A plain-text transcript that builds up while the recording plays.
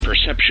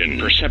Perception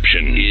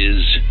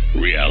is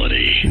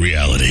reality.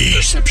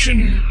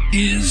 Perception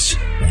is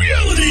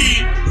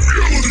reality.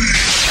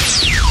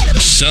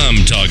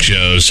 Some talk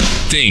shows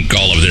think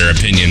all of their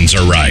opinions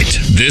are right.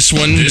 This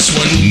one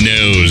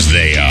knows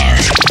they are.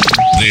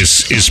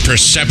 This is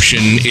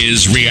Perception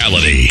is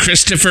Reality.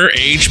 Christopher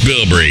H.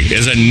 Bilbrey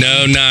is a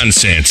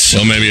no-nonsense,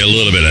 well, maybe a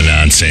little bit of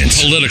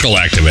nonsense, political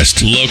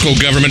activist, local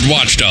government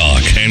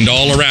watchdog, and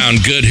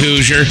all-around good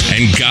Hoosier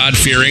and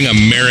God-fearing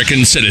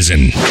American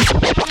citizen.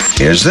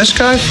 Is this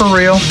guy for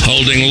real?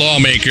 Holding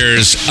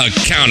lawmakers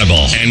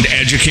accountable and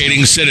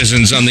educating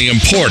citizens on the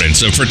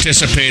importance of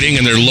participating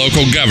in their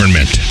local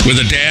government with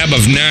a dab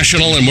of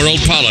national and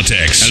world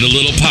politics and a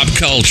little pop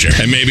culture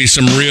and maybe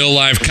some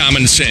real-life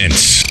common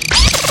sense.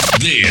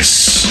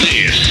 This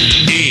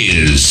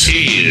is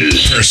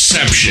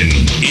Perception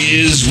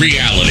is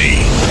Reality.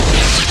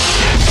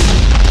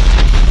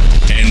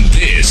 And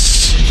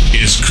this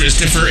is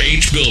Christopher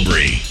H.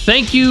 Bilbrey.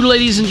 Thank you,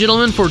 ladies and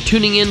gentlemen, for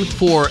tuning in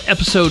for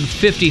episode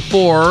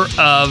 54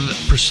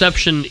 of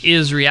Perception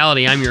is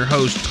Reality. I'm your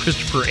host,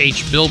 Christopher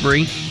H.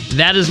 Bilbrey.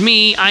 That is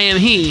me, I am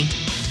he.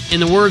 In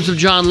the words of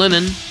John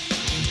Lennon,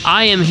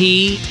 I am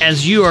he,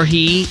 as you are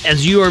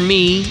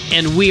me,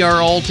 and we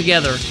are all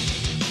together.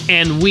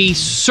 And we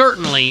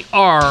certainly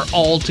are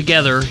all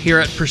together here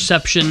at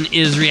Perception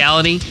is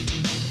Reality.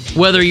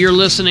 Whether you're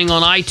listening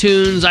on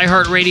iTunes,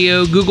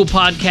 iHeartRadio, Google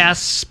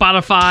Podcasts,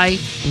 Spotify,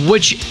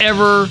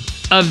 whichever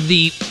of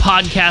the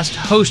podcast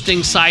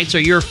hosting sites are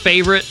your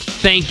favorite,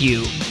 thank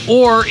you.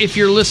 Or if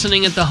you're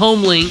listening at the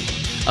home link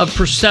of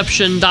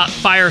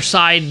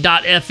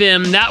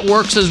perception.fireside.fm, that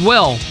works as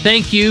well.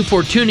 Thank you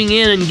for tuning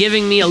in and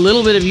giving me a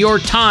little bit of your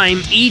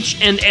time each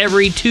and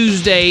every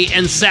Tuesday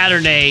and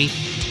Saturday.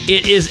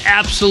 It is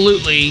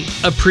absolutely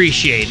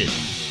appreciated.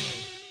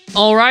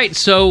 All right,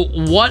 so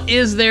what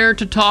is there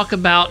to talk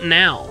about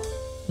now?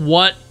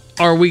 What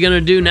are we going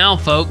to do now,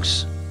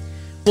 folks?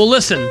 Well,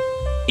 listen,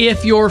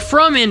 if you're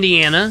from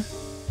Indiana,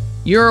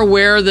 you're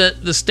aware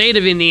that the state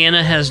of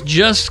Indiana has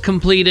just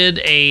completed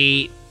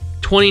a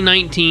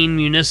 2019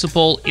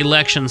 municipal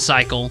election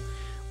cycle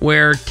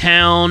where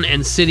town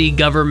and city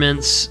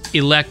governments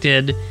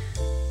elected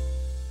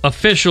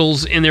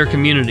officials in their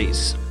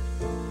communities.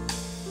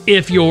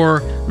 If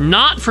you're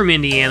not from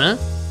Indiana,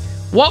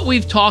 what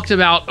we've talked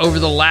about over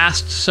the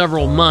last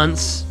several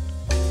months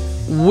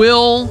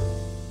will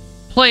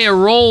play a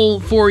role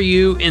for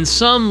you in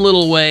some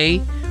little way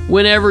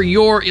whenever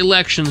your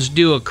elections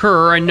do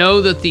occur. I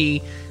know that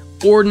the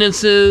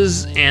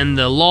ordinances and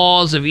the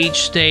laws of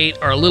each state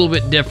are a little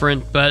bit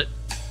different, but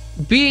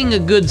being a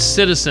good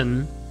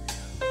citizen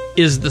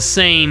is the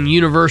same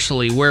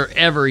universally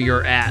wherever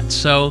you're at.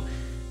 So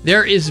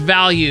there is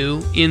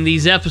value in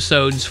these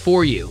episodes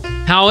for you.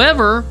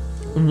 However,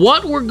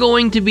 what we're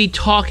going to be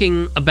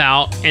talking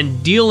about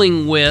and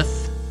dealing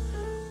with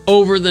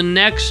over the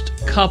next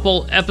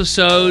couple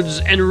episodes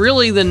and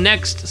really the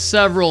next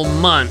several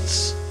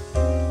months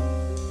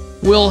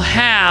will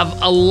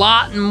have a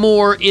lot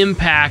more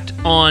impact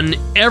on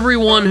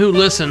everyone who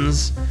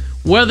listens,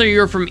 whether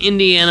you're from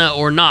Indiana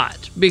or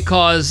not,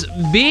 because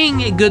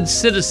being a good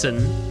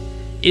citizen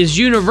is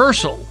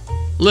universal.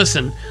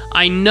 Listen,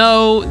 I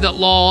know that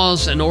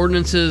laws and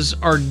ordinances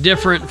are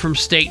different from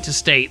state to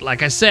state.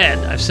 Like I said,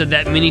 I've said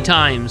that many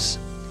times.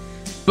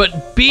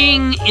 But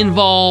being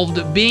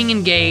involved, being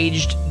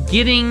engaged,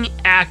 getting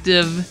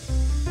active,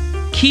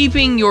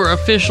 keeping your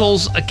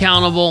officials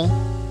accountable,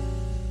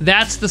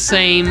 that's the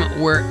same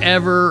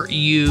wherever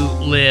you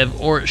live,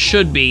 or it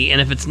should be.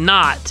 And if it's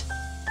not,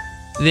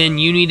 then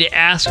you need to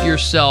ask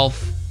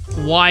yourself,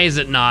 why is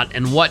it not,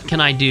 and what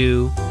can I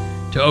do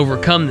to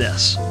overcome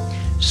this?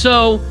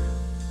 So,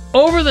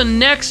 over the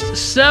next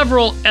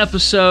several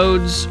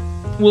episodes,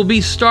 we'll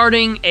be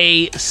starting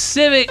a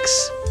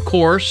civics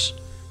course,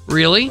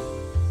 really.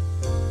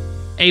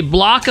 A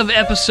block of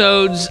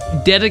episodes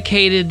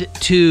dedicated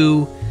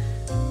to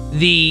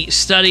the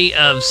study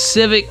of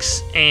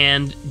civics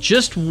and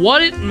just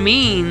what it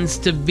means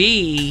to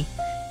be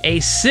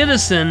a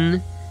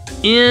citizen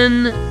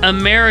in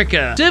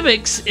America.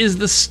 Civics is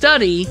the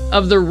study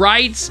of the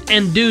rights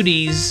and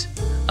duties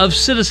of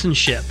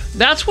citizenship.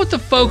 That's what the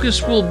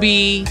focus will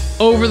be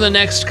over the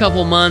next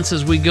couple months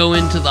as we go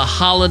into the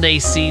holiday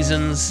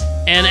seasons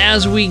and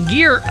as we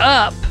gear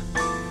up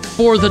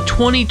for the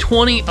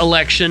 2020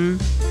 election,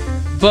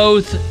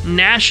 both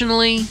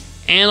nationally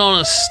and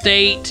on a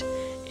state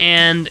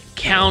and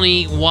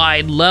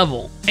county-wide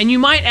level. And you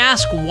might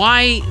ask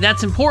why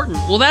that's important.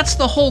 Well, that's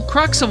the whole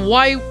crux of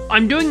why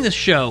I'm doing this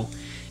show.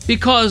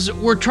 Because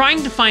we're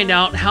trying to find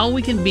out how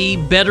we can be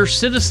better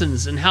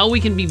citizens and how we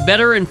can be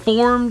better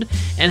informed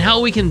and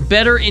how we can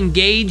better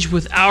engage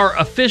with our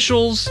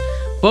officials,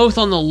 both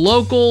on the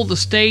local, the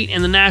state,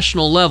 and the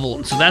national level.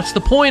 And so that's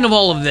the point of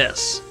all of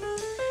this.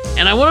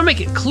 And I want to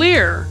make it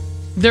clear,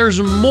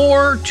 there's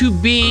more to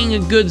being a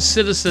good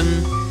citizen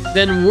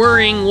than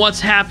worrying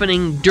what's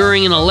happening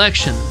during an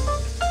election.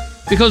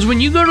 Because when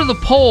you go to the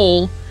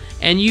poll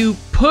and you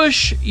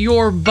push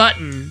your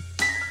button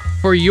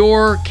for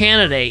your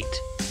candidate,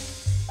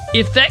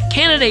 if that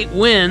candidate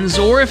wins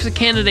or if the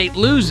candidate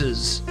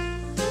loses,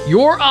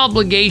 your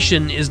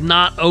obligation is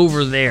not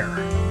over there.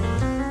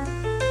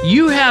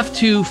 You have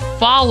to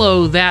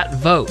follow that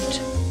vote.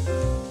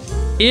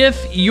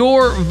 If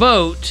your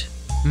vote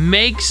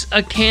makes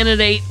a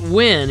candidate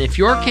win, if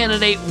your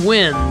candidate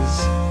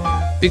wins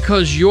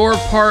because you're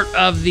part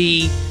of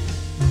the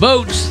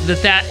votes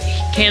that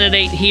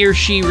candidate he or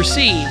she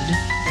received,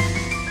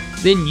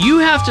 then you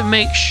have to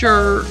make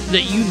sure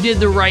that you did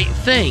the right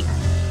thing.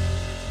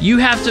 You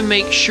have to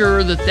make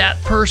sure that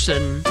that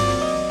person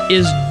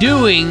is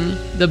doing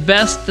the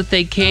best that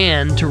they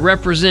can to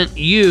represent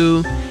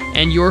you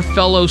and your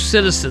fellow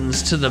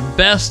citizens to the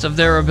best of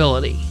their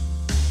ability.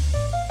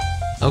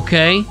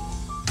 Okay?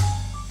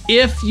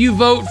 If you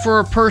vote for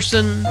a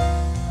person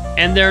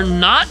and they're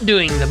not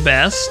doing the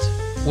best,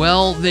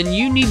 well, then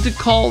you need to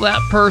call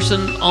that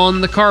person on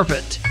the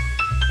carpet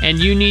and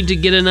you need to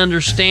get an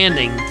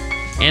understanding.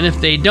 And if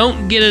they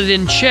don't get it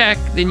in check,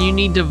 then you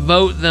need to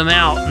vote them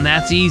out, and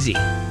that's easy.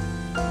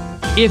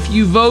 If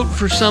you vote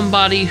for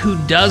somebody who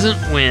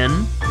doesn't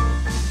win,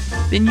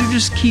 then you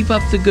just keep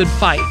up the good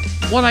fight.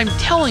 What I'm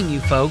telling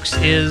you, folks,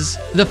 is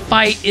the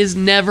fight is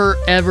never,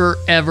 ever,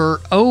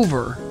 ever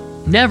over.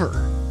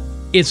 Never.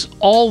 It's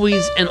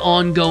always an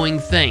ongoing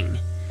thing.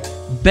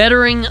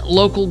 Bettering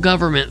local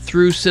government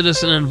through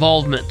citizen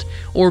involvement,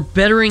 or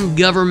bettering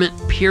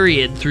government,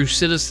 period, through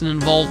citizen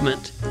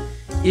involvement,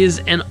 is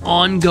an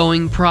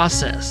ongoing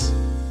process.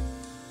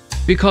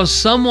 Because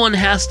someone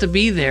has to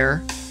be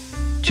there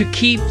to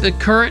keep the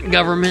current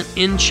government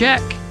in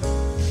check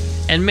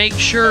and make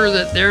sure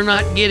that they're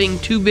not getting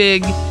too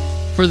big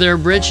for their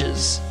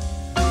britches.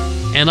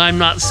 And I'm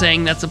not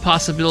saying that's a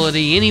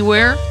possibility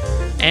anywhere,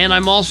 and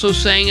I'm also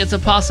saying it's a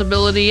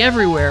possibility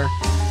everywhere.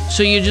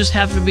 So you just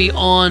have to be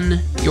on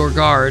your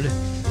guard.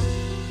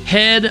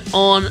 Head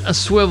on a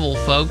swivel,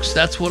 folks.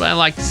 That's what I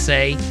like to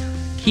say.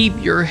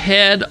 Keep your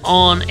head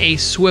on a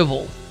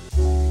swivel.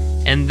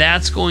 And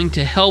that's going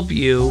to help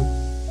you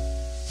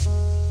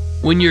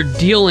when you're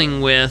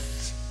dealing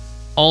with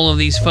all of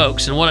these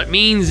folks. And what it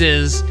means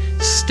is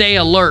stay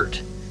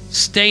alert,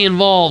 stay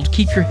involved,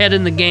 keep your head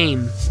in the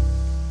game.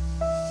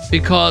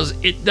 Because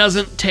it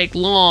doesn't take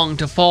long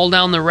to fall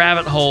down the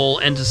rabbit hole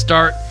and to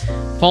start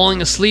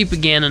falling asleep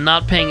again and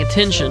not paying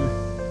attention.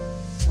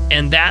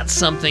 And that's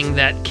something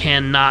that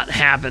cannot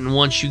happen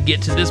once you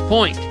get to this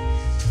point.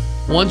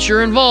 Once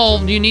you're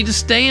involved, you need to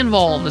stay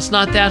involved. It's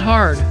not that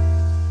hard.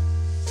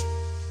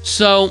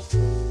 So,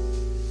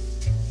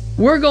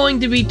 we're going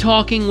to be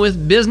talking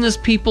with business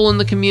people in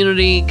the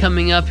community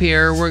coming up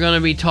here. We're going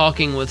to be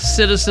talking with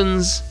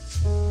citizens.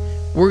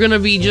 We're going to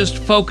be just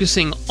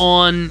focusing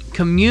on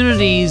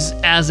communities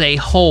as a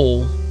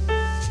whole.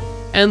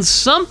 And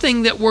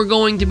something that we're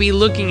going to be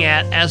looking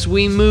at as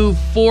we move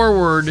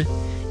forward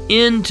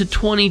into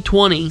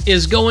 2020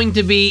 is going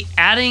to be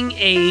adding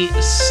a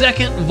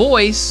second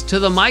voice to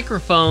the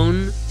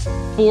microphone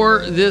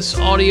for this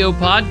audio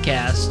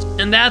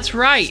podcast. And that's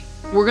right.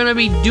 We're going to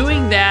be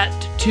doing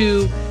that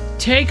to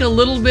take a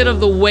little bit of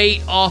the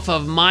weight off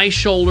of my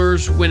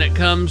shoulders when it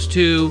comes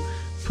to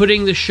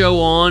putting the show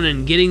on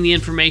and getting the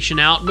information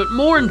out. But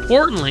more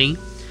importantly,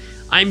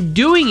 I'm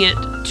doing it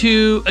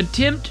to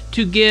attempt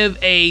to give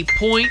a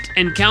point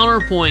and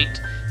counterpoint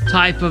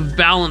type of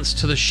balance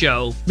to the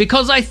show,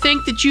 because I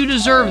think that you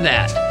deserve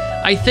that.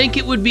 I think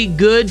it would be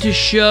good to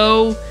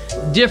show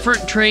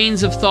different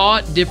trains of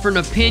thought, different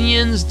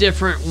opinions,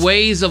 different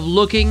ways of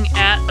looking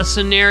at a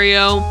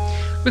scenario,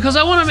 because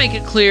I want to make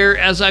it clear,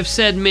 as I've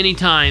said many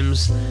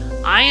times,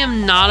 I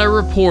am not a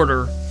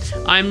reporter.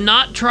 I'm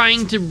not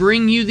trying to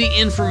bring you the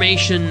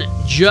information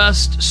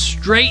just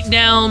straight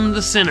down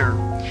the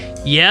center.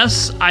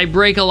 Yes, I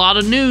break a lot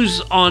of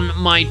news on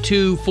my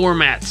two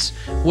formats,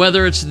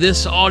 whether it's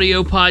this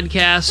audio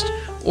podcast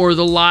or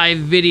the live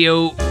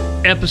video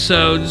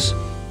episodes.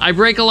 I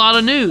break a lot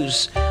of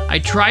news. I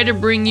try to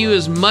bring you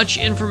as much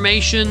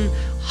information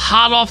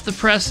hot off the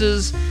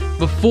presses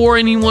before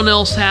anyone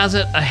else has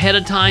it ahead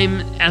of time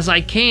as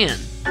I can.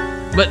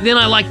 But then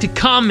I like to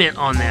comment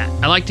on that.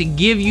 I like to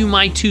give you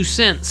my 2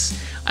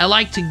 cents. I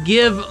like to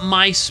give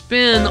my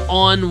spin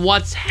on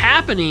what's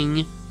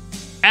happening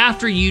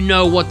after you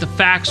know what the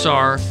facts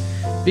are,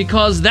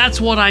 because that's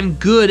what I'm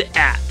good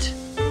at.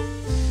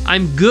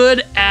 I'm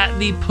good at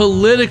the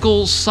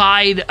political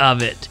side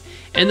of it.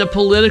 And the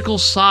political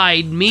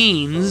side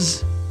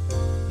means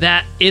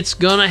that it's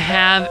gonna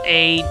have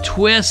a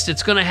twist,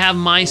 it's gonna have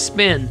my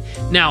spin.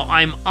 Now,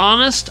 I'm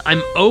honest,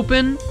 I'm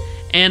open,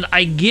 and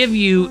I give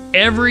you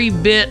every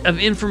bit of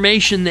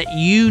information that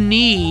you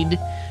need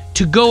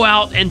to go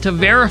out and to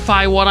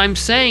verify what I'm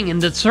saying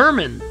and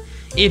determine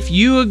if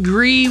you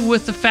agree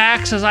with the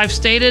facts as I've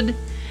stated,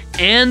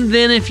 and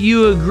then if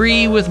you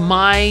agree with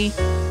my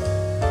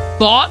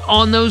thought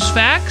on those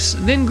facts,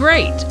 then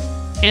great.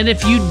 And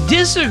if you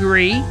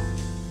disagree,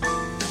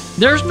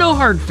 there's no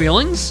hard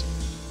feelings.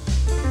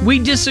 We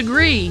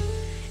disagree,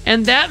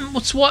 and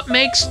that's what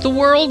makes the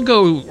world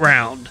go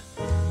round.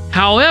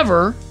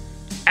 However,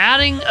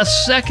 adding a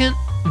second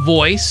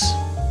voice,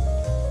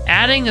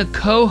 adding a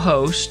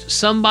co-host,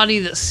 somebody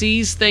that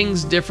sees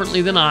things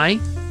differently than I,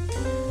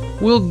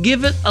 will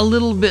give it a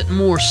little bit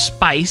more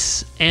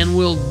spice and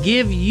will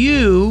give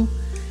you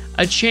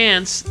a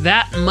chance,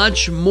 that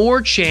much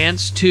more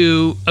chance,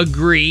 to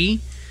agree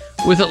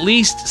with at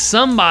least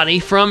somebody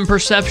from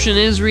Perception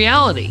is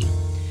Reality.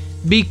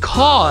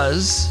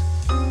 Because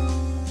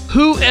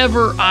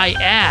whoever I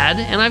add,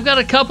 and I've got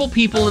a couple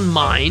people in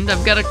mind,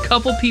 I've got a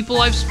couple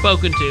people I've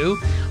spoken to,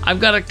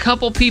 I've got a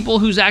couple people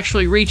who's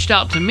actually reached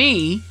out to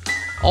me.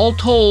 All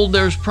told,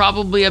 there's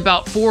probably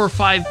about 4 or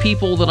 5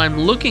 people that I'm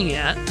looking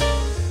at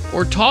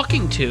or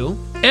talking to.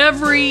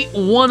 Every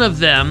one of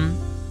them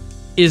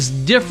is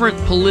different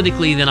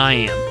politically than I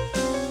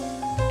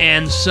am.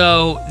 And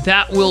so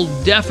that will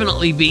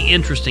definitely be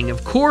interesting.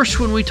 Of course,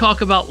 when we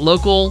talk about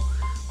local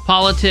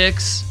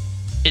politics,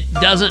 it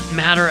doesn't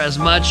matter as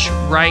much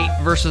right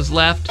versus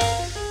left,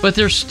 but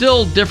there's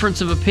still difference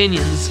of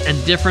opinions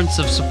and difference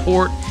of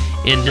support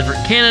in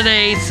different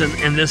candidates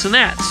and this and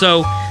that.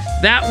 So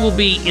that will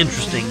be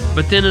interesting.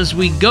 But then as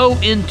we go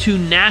into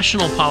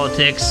national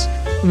politics,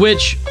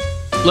 which,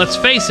 let's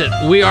face it,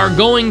 we are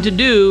going to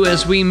do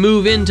as we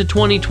move into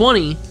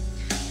 2020,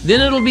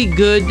 then it'll be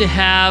good to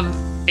have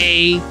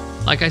a,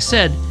 like I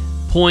said,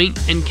 point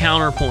and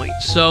counterpoint.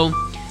 So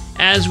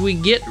as we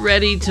get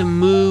ready to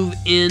move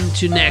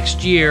into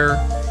next year,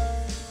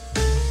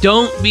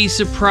 don't be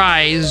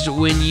surprised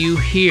when you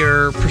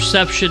hear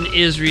Perception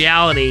is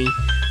Reality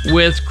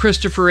with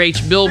Christopher H.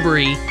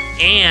 Bilbrey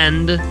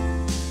and,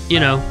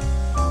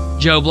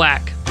 Joe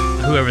Black,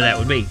 whoever that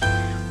would be.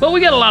 But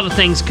we got a lot of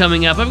things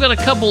coming up. I've got a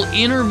couple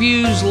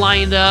interviews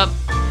lined up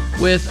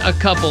with a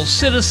couple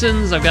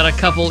citizens. I've got a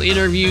couple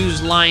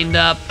interviews lined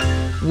up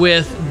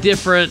with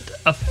different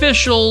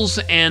officials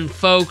and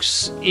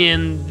folks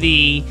in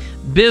the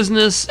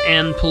business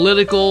and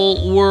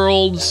political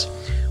worlds.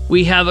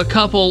 We have a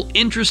couple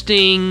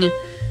interesting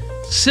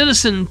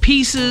citizen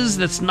pieces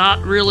that's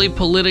not really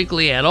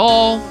politically at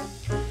all.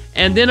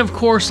 And then, of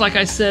course, like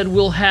I said,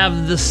 we'll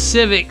have the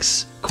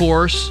civics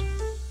course.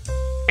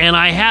 And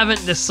I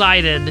haven't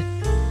decided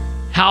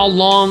how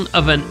long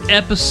of an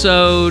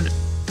episode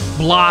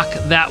block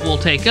that will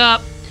take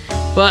up,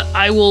 but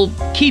I will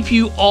keep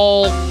you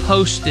all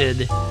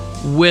posted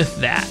with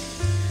that.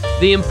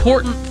 The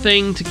important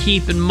thing to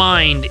keep in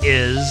mind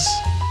is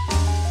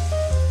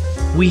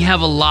we have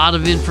a lot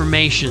of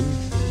information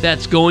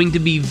that's going to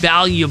be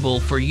valuable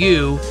for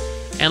you,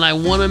 and I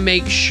want to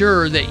make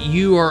sure that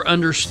you are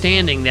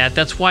understanding that.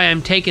 That's why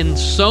I'm taking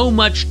so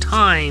much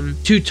time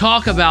to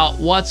talk about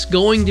what's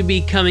going to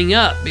be coming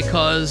up,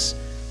 because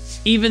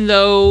even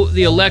though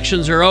the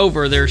elections are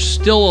over, there's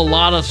still a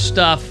lot of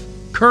stuff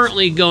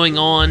currently going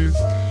on,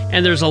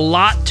 and there's a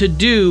lot to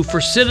do for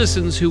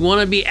citizens who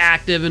want to be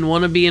active and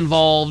want to be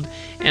involved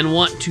and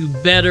want to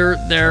better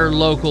their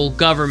local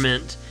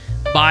government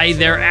by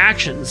their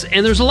actions.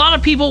 And there's a lot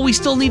of people we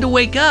still need to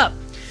wake up.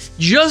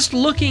 Just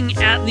looking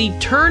at the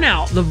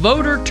turnout, the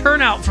voter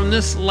turnout from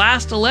this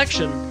last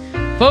election,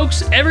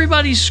 folks,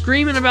 everybody's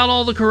screaming about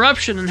all the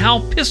corruption and how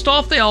pissed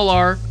off they all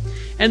are,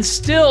 and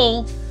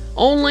still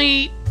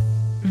only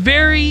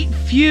very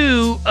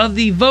few of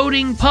the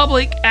voting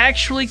public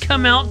actually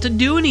come out to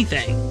do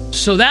anything.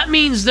 So that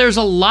means there's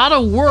a lot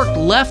of work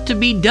left to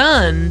be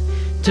done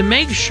to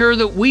make sure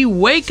that we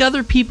wake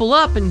other people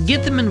up and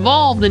get them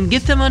involved and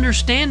get them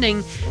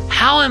understanding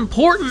how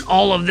important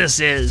all of this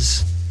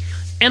is.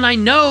 And I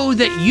know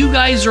that you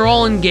guys are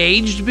all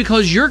engaged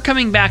because you're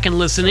coming back and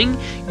listening,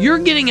 you're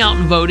getting out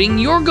and voting,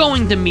 you're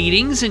going to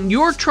meetings, and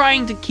you're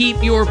trying to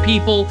keep your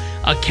people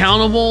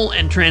accountable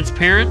and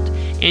transparent,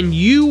 and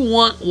you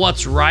want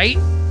what's right.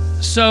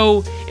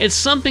 So it's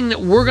something that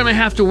we're going to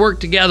have to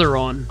work together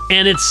on,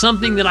 and it's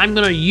something that I'm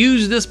going to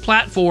use this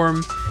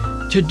platform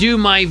to do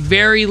my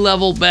very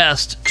level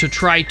best to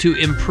try to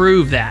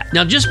improve that.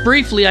 Now, just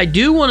briefly, I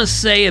do want to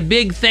say a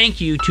big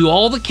thank you to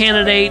all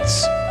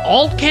candidates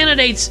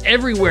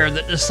everywhere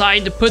that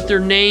decide to put their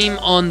name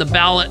on the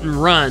ballot and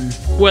run.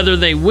 Whether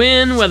they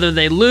win, whether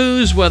they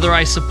lose, whether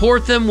I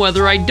support them,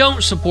 whether I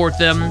don't support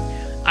them,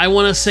 I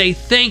want to say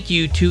thank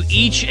you to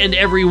each and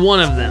every one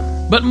of them.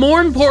 But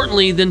more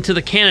importantly than to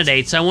the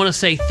candidates, I want to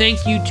say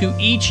thank you to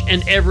each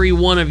and every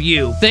one of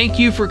you. Thank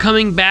you for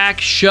coming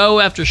back show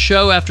after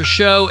show after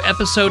show,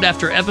 episode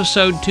after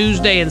episode,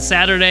 Tuesday and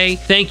Saturday.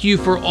 Thank you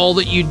for all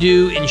that you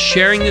do in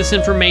sharing this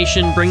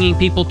information, bringing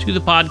people to the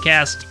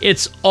podcast.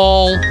 It's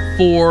all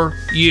for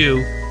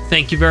you.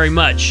 Thank you very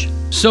much.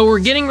 So we're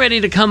getting ready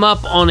to come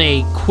up on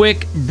a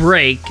quick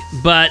break,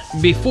 but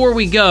before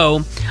we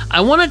go, I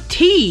want to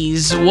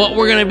tease what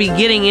we're going to be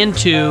getting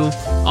into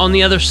on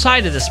the other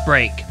side of this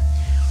break.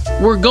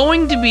 We're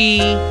going to be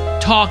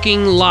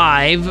talking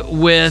live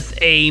with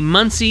a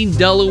Muncie,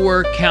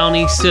 Delaware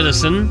County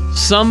citizen,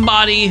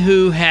 somebody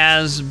who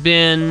has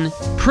been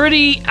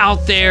pretty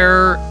out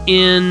there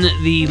in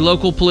the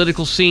local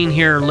political scene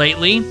here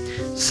lately,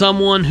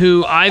 someone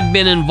who I've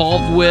been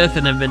involved with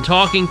and have been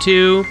talking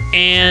to,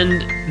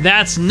 and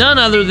that's none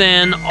other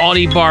than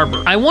Audie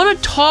Barber. I want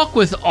to talk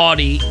with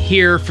Audie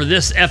here for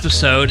this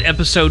episode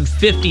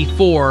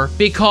 54,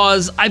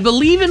 because I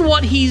believe in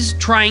what he's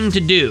trying to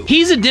do.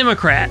 He's a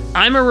Democrat.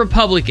 I'm a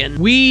Republican.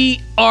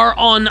 We are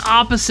on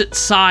opposite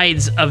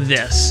sides of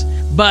this,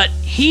 but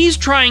he's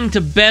trying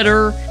to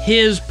better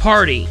his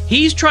party.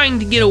 He's trying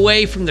to get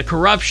away from the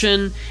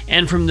corruption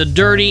and from the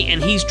dirty,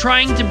 and he's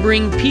trying to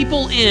bring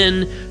people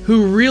in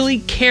who really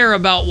care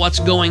about what's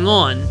going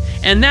on.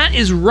 And that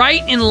is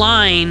right in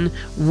line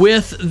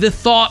with the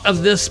thought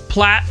of this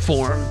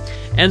platform.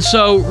 And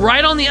so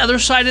right on the other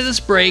side of this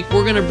break,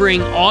 we're going to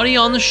bring Audie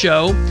on the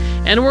show,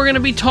 and we're going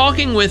to be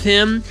talking with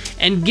him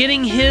and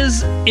getting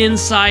his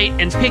insight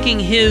and picking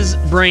his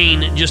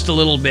brain just a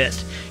little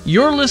bit.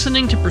 You're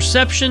listening to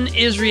Perception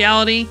is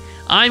Reality.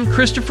 I'm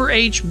Christopher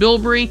H.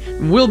 Bilbrey.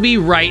 We'll be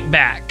right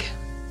back.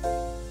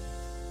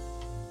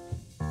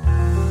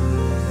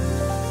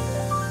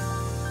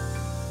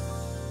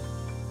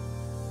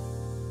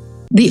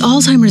 The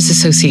Alzheimer's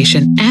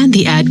Association and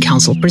the Ad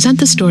Council present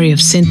the story of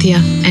Cynthia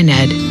and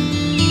Ed.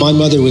 My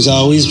mother was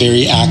always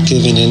very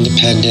active and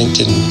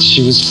independent, and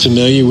she was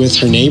familiar with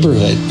her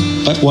neighborhood.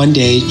 But one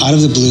day, out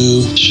of the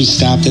blue, she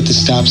stopped at the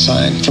stop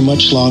sign for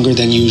much longer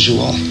than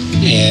usual.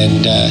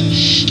 And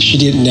she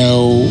didn't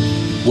know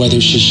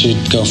whether she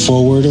should go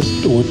forward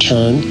or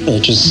turn or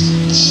just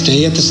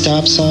stay at the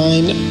stop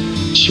sign.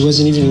 She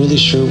wasn't even really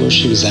sure where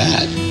she was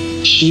at.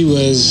 She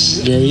was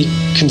very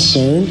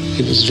concerned.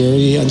 It was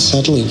very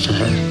unsettling for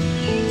her.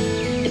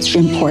 It's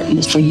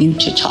important for you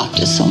to talk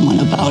to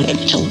someone about it,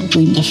 to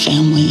bring the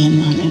family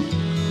in on it.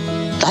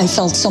 I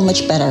felt so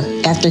much better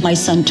after my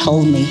son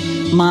told me,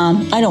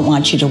 Mom, I don't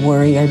want you to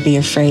worry or be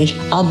afraid.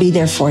 I'll be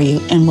there for you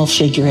and we'll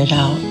figure it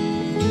out.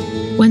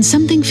 When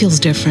something feels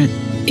different,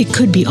 it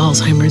could be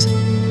Alzheimer's.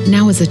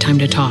 Now is the time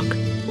to talk.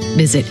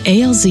 Visit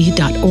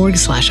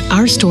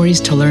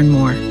alz.org/ourstories to learn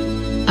more.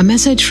 A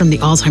message from the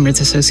Alzheimer's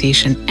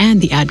Association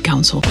and the Ad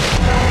Council.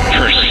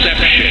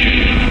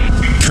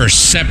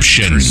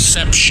 Perception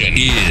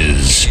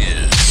is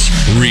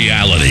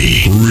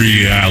reality.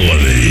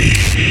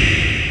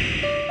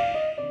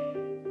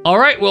 All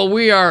right, well,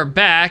 we are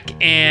back,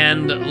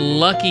 and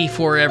lucky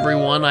for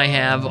everyone, I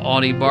have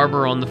Audie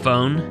Barber on the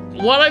phone.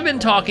 What I've been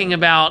talking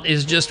about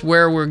is just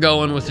where we're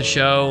going with the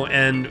show,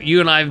 and you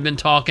and I have been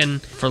talking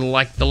for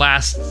like the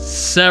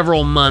last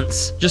several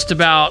months just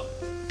about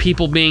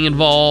people being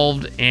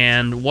involved,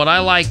 and what I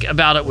like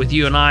about it with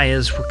you and I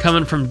is we're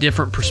coming from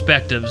different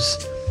perspectives.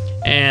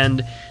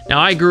 And now,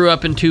 I grew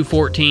up in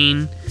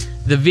 214.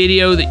 The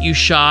video that you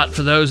shot,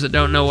 for those that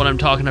don't know what I'm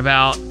talking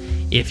about,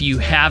 if you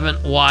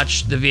haven't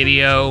watched the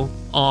video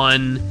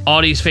on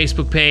Audie's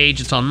Facebook page,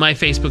 it's on my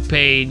Facebook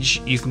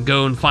page. You can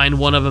go and find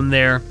one of them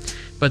there.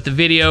 But the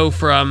video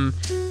from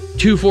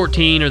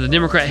 214, or the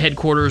Democrat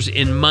headquarters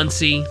in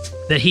Muncie,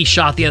 that he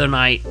shot the other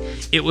night,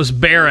 it was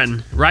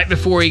Barron right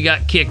before he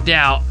got kicked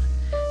out,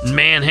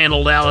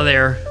 manhandled out of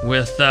there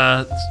with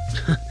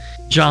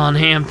John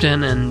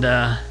Hampton and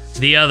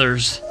the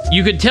others.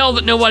 You could tell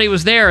that nobody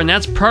was there, and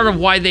that's part of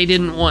why they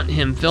didn't want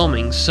him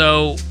filming.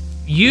 So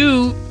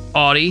you,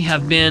 Audie,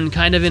 have been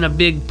kind of in a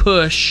big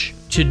push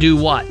to do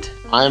what?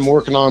 I'm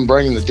working on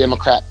bringing the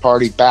Democrat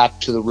Party back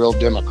to the real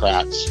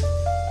Democrats.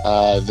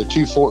 The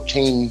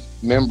 214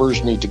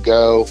 members need to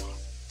go.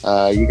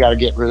 You got to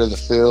get rid of the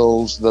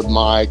Phils, the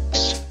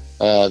Mikes,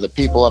 the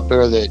people up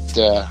there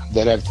that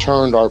have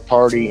turned our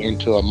party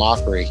into a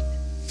mockery.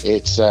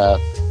 It's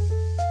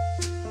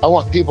I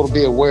want people to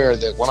be aware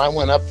that when I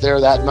went up there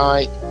that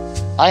night,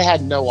 I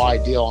had no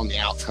idea on the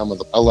outcome of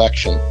the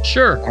election.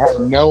 Sure. I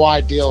had no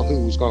idea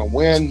who was going to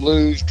win,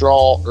 lose,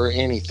 draw, or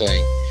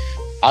anything.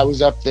 I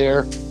was up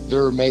there.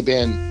 There may have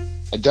been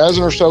a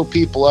dozen or so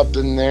people up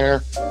in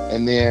there,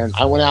 and then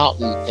I went out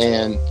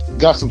and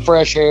got some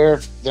fresh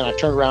air. Then I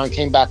turned around and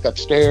came back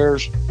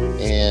upstairs,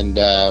 and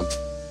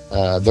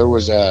there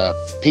was a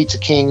Pizza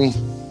King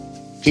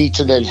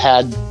pizza that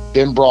had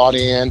been brought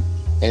in.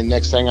 And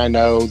next thing I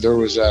know, there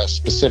was a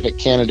specific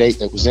candidate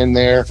that was in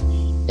there.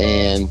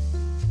 And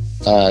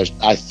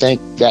I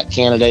think that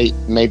candidate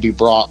maybe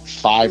brought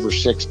 5 or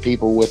 6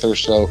 people with her.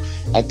 So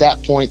at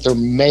that point, there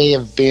may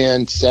have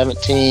been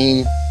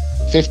 15,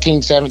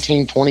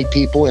 17, 20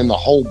 people in the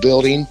whole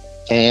building.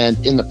 And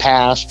in the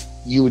past,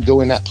 you would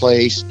go in that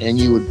place and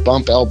you would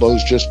bump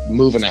elbows just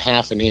moving a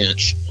half an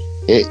inch.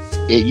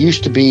 It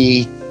used to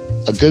be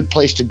a good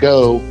place to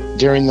go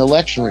during the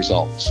election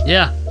results.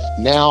 Yeah.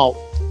 Now,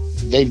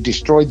 they've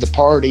destroyed the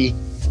party,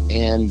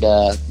 and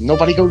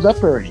nobody goes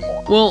up there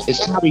anymore. Well,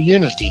 it's not a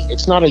unity.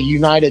 It's not a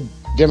united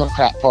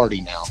Democrat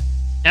Party now.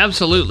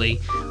 Absolutely.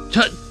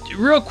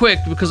 Real quick,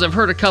 because I've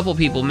heard a couple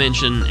people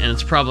mention, and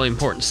it's probably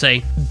important to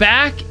say,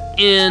 back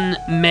in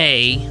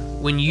May,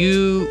 when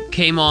you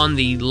came on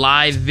the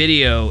live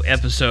video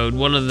episode,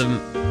 one of the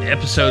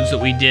episodes that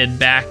we did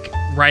back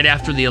right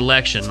after the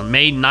election, on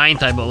May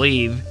 9th, I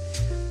believe,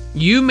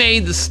 you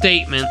made the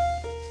statement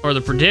or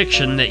the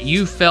prediction that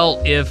you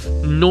felt if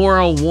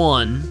Nora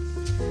won,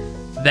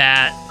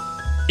 that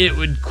it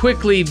would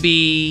quickly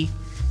be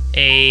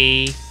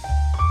a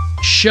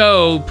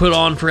show put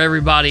on for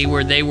everybody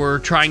where they were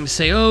trying to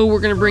say, oh,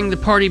 we're going to bring the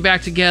party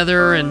back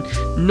together, and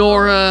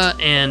Nora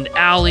and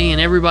Allie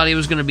and everybody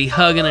was going to be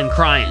hugging and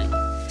crying.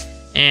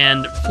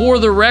 And for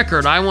the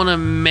record, I want to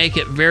make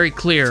it very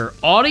clear.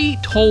 Audie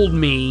told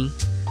me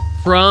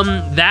from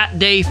that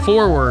day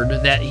forward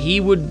that he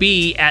would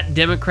be at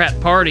Democrat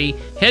Party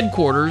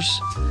headquarters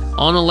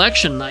on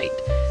election night.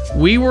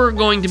 We were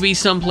going to be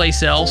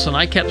someplace else, and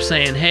I kept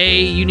saying,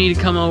 hey, you need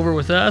to come over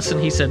with us.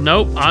 And he said,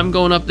 nope, I'm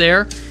going up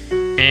there.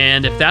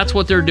 And if that's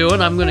what they're doing,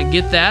 I'm going to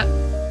get that.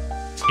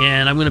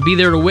 And I'm going to be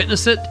there to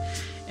witness it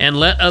and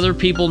let other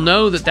people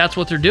know that that's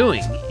what they're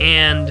doing.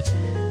 And,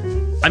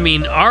 I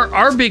mean,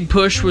 our big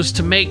push was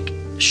to make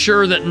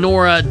sure that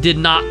Nora did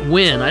not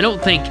win. I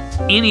don't think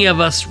any of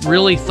us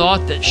really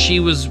thought that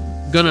she was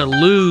going to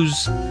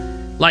lose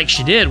like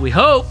she did. We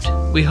hoped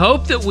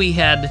that we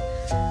had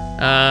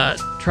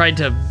tried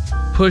to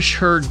push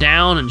her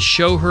down and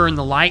show her in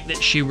the light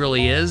that she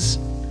really is.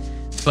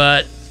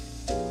 But,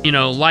 you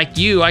know, like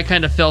you, I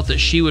kind of felt that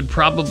she would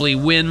probably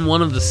win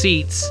one of the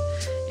seats,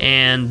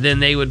 and then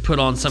they would put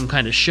on some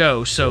kind of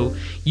show. So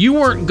you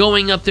weren't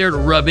going up there to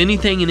rub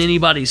anything in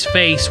anybody's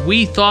face.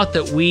 We thought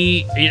that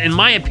in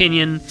my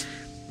opinion,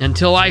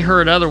 until I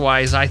heard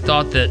otherwise, I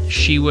thought that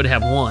she would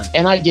have won.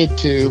 And I did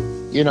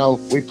too. You know,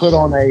 we put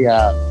on a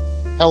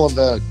hell of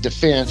a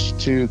defense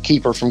to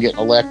keep her from getting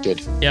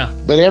elected. Yeah.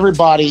 But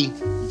everybody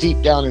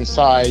deep down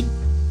inside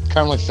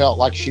kind of felt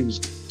like she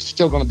was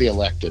still going to be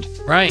elected.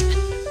 Right.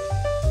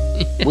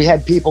 We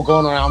had people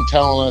going around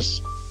telling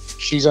us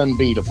she's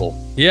unbeatable.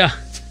 Yeah.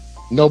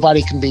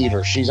 Nobody can beat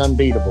her. She's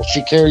unbeatable.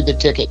 She carried the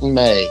ticket in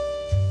May.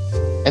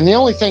 And the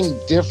only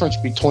difference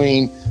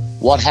between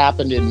what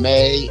happened in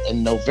May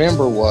and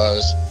November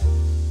was,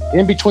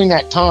 in between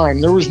that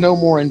time, there was no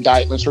more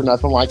indictments or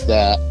nothing like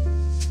that.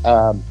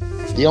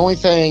 The only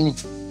thing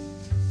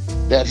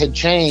that had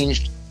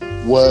changed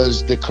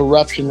was the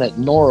corruption that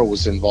Nora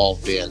was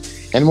involved in.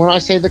 And when I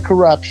say the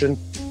corruption,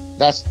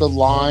 that's the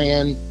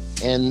lying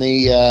and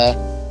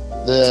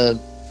the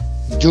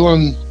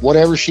doing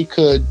whatever she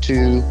could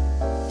to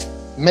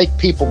make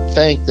people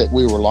think that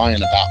we were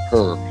lying about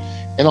her.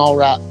 In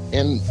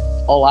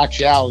all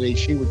actuality,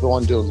 she was the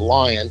one doing the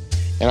lying,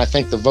 and I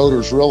think the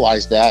voters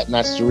realized that, and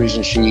that's the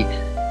reason she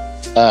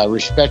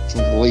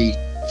respectively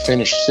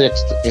finished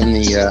 6th in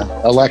the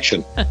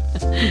election.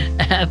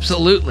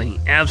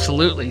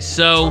 Absolutely.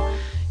 So,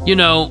 you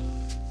know,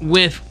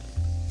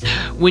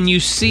 when you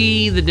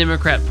see the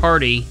Democrat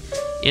Party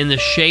in the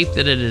shape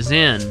that it is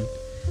in,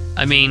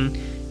 I mean,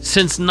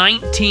 since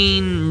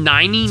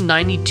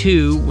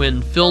 1992,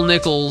 when Phil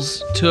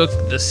Nichols took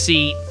the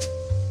seat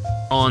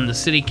on the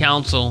city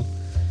council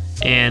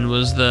and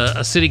was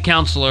a city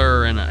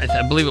councilor, and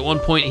I believe at one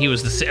point he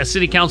was a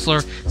city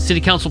councilor,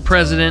 city council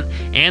president,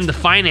 and the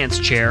finance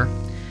chair,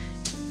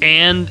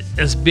 and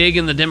as big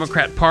in the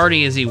Democrat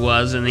Party as he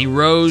was, and he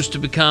rose to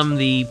become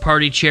the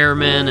party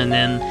chairman, and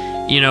then,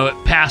 you know, it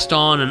passed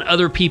on, and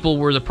other people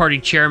were the party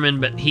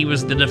chairman, but he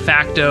was the de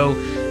facto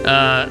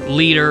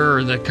leader,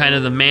 or the kind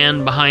of the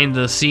man behind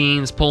the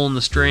scenes pulling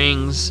the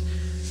strings.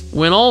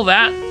 When all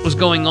that was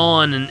going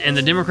on, and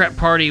the Democrat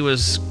Party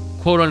was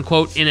quote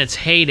unquote in its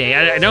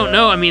heyday, I don't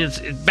know, I mean,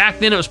 back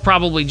then it was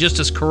probably just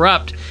as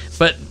corrupt,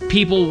 but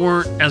people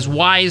weren't as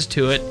wise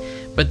to it.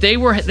 But they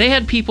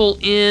had people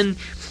in.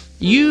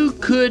 You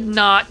could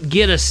not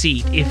get a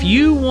seat. If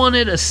you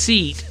wanted a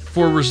seat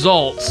for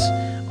results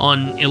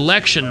on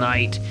election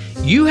night,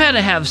 you had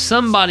to have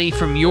somebody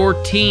from your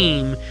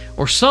team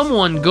or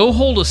someone go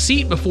hold a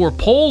seat before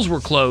polls were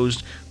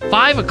closed,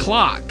 5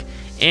 o'clock.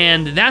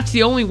 And that's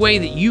the only way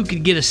that you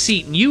could get a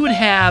seat. And you would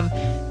have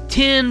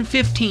 10,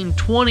 15,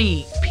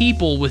 20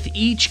 people with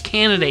each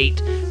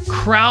candidate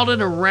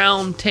crowded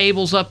around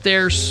tables up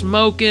there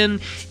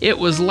smoking. It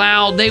was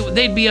loud.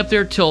 They'd be up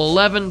there till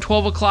 11,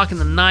 12 o'clock in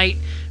the night,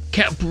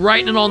 kept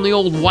writing it on the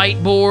old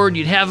whiteboard.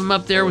 You'd have them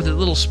up there with a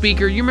little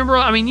speaker. You remember?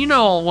 I mean, you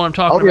know what I'm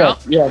talking about.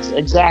 Yes,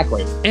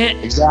 exactly.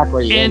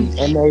 Exactly. And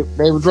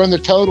they would run the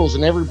totals,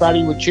 and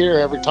everybody would cheer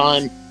every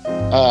time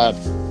a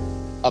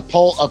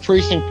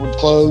precinct would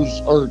close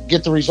or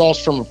get the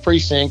results from a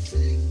precinct,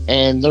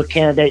 and their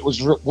candidate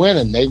was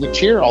winning. They would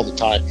cheer all the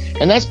time.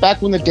 And that's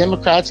back when the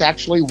Democrats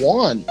actually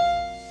won.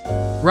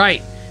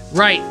 Right.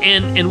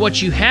 And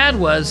what you had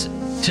was,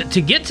 to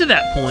get to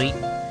that point,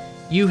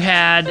 you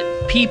had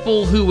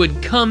people who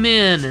would come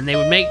in and they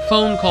would make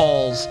phone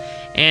calls,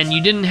 and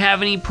you didn't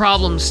have any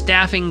problem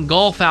staffing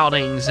golf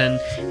outings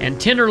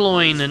and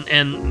tenderloin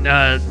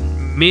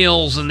and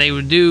meals, and they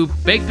would do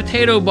baked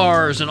potato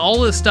bars and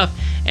all this stuff.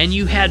 And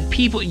you had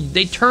people,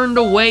 they turned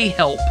away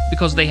help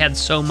because they had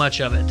so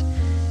much of it.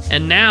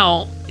 And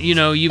now, you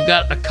know, you've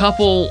got a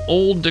couple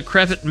old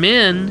decrepit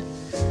men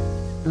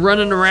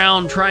running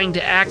around trying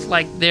to act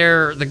like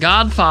they're the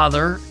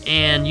Godfather,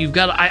 and you've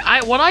got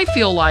what I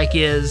feel like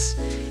is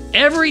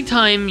every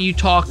time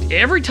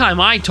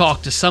I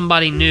talk to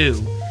somebody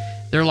new,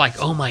 they're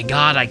like, oh my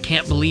God, I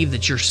can't believe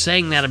that you're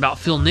saying that about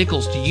Phil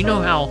Nichols. Do you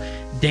know how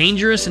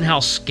dangerous and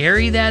how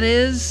scary that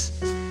is?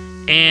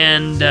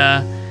 And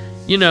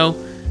you know,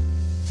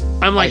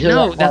 I'm like,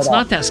 no, that's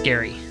not that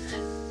scary.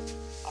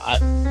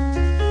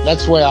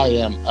 That's the way I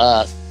am.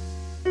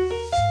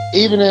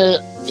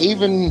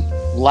 Even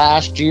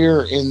last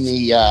year in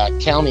the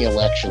county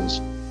elections,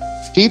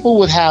 people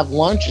would have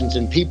luncheons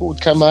and people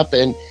would come up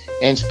and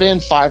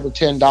spend $5 or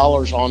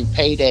 $10 on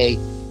payday,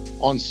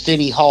 on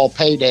City Hall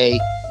payday,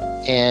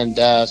 and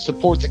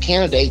support the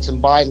candidates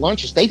and buy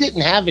lunches. They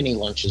didn't have any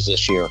lunches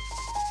this year.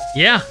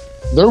 Yeah.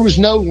 There was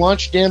no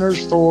lunch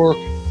dinners for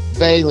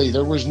Bailey.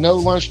 There was no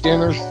lunch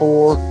dinners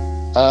for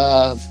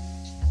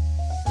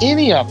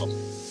any of them.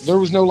 There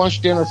was no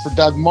lunch dinner for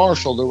Doug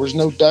Marshall. There was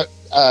no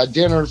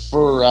dinner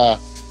for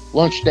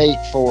lunch date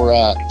for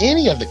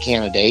any of the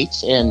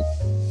candidates. And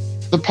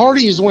the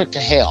parties went to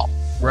hell.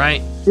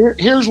 Right.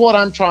 Here's what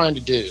I'm trying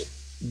to do.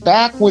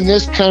 Back when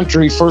this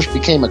country first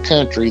became a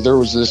country, there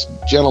was this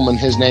gentleman,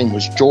 his name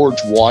was George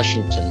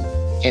Washington,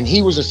 and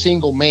he was a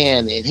single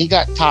man, and he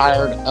got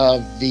tired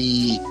of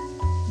the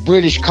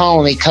British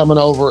colony coming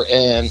over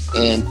and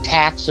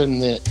taxing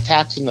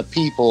the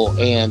people,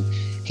 and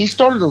he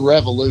started a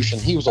revolution.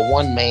 He was a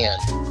one man.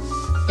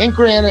 And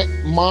granted,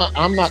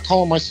 I'm not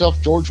calling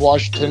myself George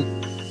Washington,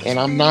 and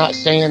I'm not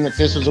saying that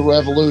this is a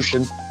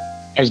revolution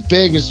as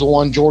big as the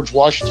one George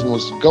Washington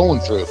was going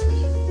through.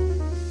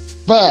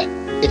 But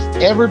if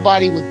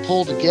everybody would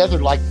pull together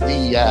like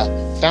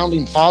the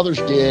founding fathers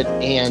did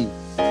and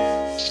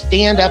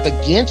stand up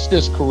against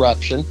this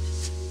corruption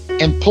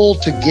and pull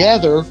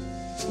together,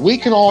 we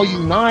can all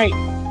unite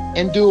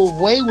and do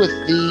away with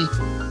the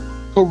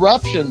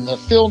corruption, the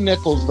Phil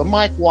Nichols, the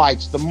Mike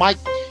Whites, the Mike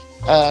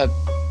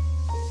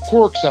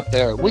Quirks up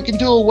there. We can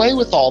do away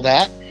with all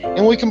that,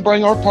 and we can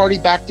bring our party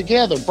back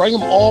together, bring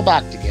them all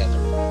back together.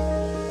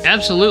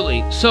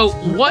 Absolutely. So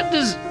let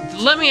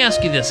me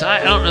ask you this.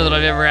 I don't know that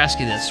I've ever asked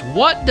you this.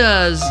 What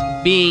does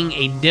being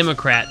a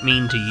Democrat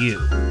mean to you?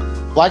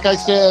 Like I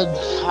said,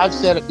 I've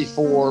said it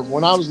before.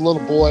 When I was a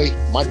little boy,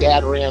 my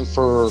dad ran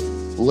for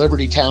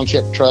Liberty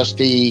Township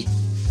Liberty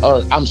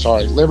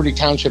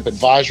Township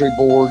Advisory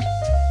Board,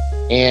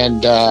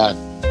 and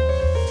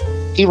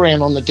he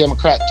ran on the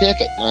Democrat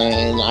ticket.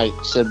 And I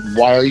said,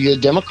 "Why are you a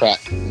Democrat?"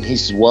 And he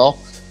said, "Well,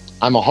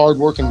 I'm a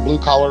hardworking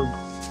blue-collar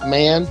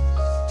man.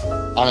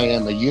 I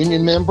am a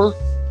union member,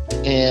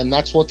 and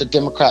that's what the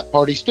Democrat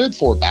Party stood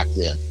for back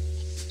then."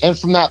 And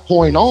from that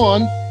point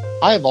on,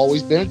 I have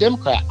always been a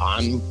Democrat.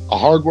 I'm a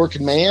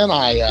hardworking man.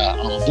 I'm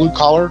a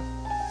blue-collar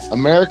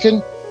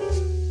American.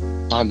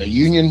 I'm a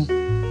union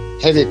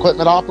heavy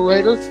equipment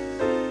operator.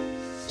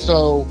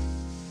 So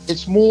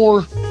it's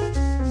more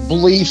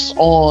beliefs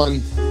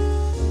on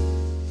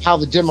how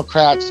the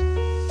Democrats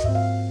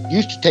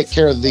used to take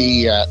care of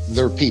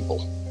their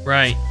people.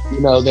 Right.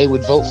 You know, they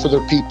would vote for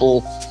their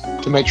people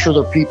to make sure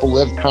their people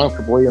lived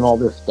comfortably and all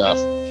this stuff.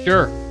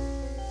 Sure.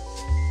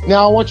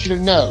 Now, I want you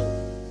to know,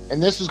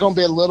 and this is going to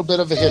be a little bit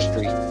of a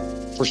history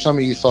for some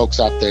of you folks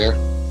out there,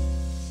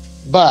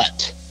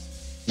 but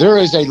there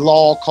is a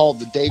law called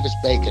the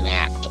Davis-Bacon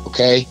Act,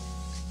 okay?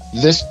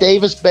 This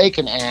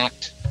Davis-Bacon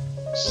Act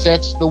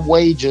sets the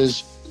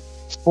wages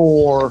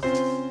for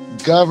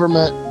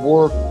government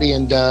work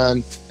being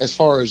done as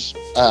far as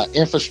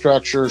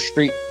infrastructure,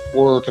 street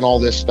work, and all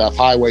this stuff,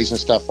 highways and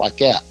stuff like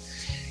that.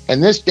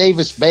 And this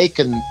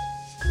Davis-Bacon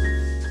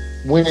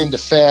went into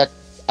effect,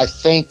 I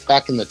think,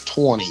 back in the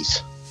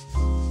 1920s.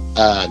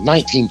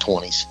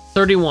 1931.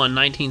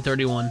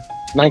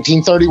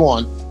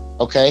 1931,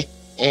 okay?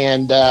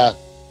 And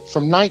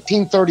from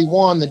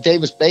 1931, the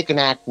Davis-Bacon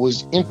Act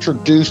was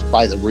introduced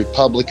by the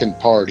Republican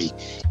Party.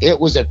 It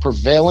was a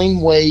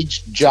prevailing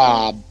wage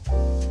job.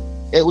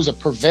 It was a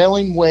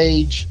prevailing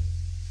wage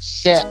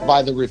set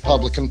by the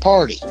Republican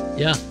Party.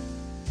 Yeah.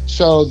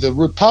 So the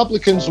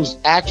Republicans was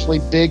actually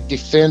big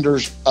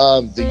defenders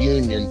of the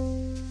Union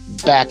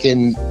back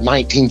in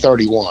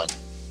 1931.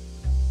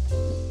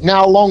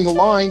 Now, along the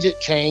lines, it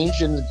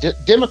changed, and the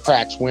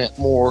Democrats went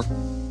more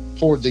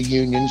toward the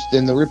unions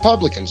than the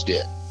Republicans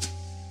did.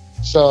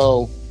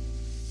 So,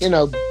 you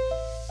know,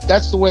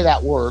 that's the way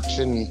that works,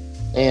 and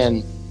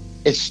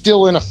it's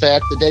still in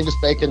effect. The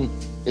Davis-Bacon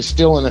is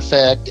still in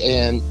effect,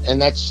 and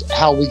that's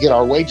how we get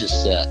our wages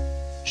set.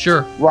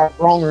 Sure. Right,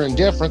 wrong, or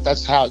indifferent,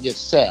 that's how it gets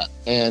set.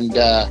 And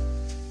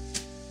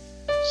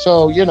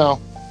so, you know,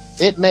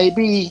 it may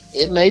be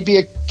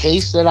a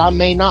case that I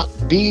may not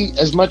be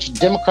as much a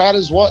Democrat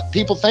as what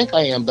people think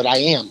I am, but I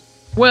am.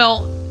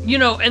 Well, you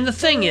know, and the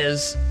thing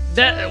is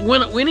that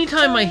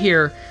anytime I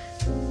hear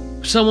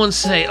someone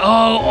say, "Oh,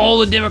 all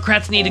the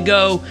Democrats need to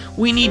go.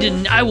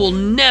 I will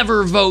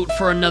never vote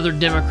for another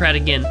Democrat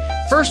again."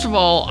 First of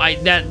all,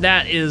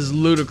 that is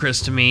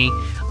ludicrous to me.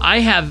 I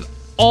have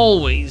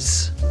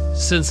always,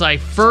 since I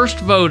first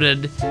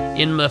voted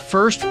in the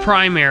first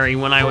primary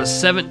when I was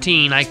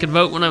 17, I could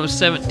vote when I was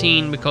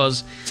 17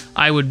 because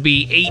I would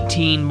be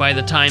 18 by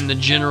the time the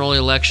general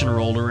election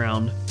rolled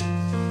around.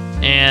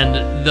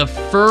 And the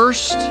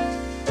first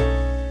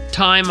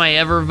time I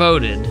ever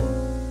voted,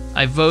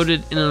 I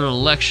voted in an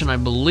election, I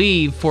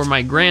believe, for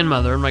my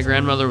grandmother, and my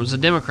grandmother was a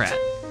Democrat.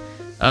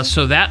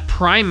 So that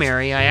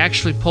primary, I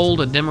actually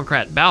polled a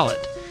Democrat ballot.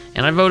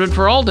 and I voted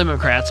for all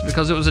Democrats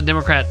because it was a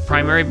Democrat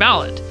primary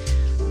ballot.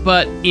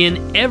 But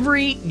in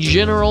every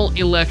general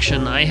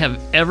election I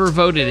have ever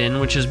voted in,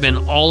 which has been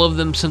all of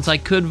them since I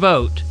could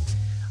vote,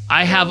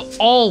 I have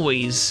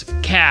always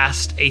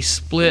cast a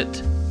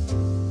split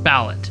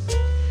ballot.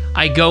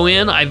 I go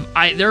in,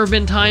 there have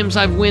been times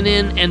I've went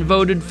in and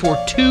voted for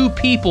 2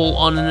 people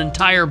on an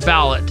entire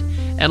ballot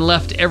and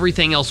left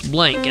everything else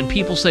blank. And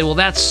people say, well,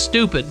 that's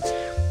stupid.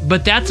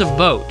 But that's a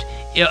vote.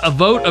 A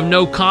vote of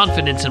no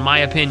confidence, in my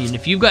opinion.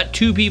 If you've got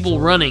 2 people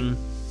running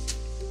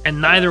and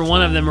neither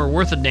one of them are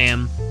worth a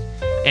damn,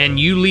 and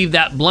you leave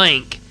that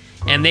blank,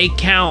 and they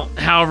count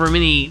however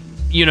many,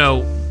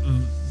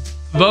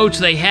 votes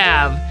they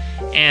have,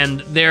 and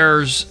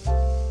there's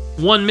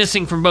one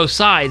missing from both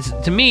sides,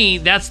 to me,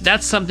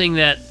 that's something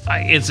that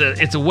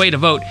it's a way to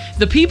vote.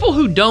 The people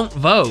who don't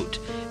vote,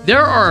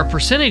 there are a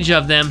percentage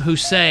of them who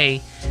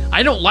say,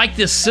 I don't like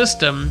this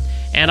system,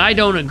 and I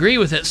don't agree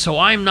with it, so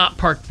I'm not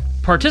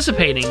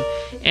participating.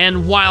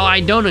 And while I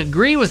don't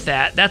agree with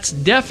that, that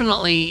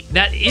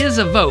is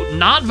a vote.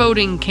 Not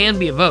voting can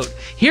be a vote.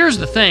 Here's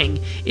the thing.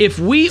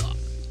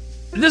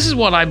 This is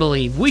what I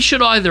believe. We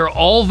should either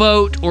all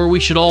vote or we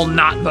should all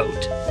not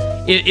vote.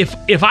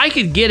 If I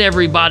could get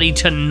everybody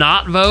to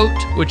not vote,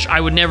 which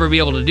I would never be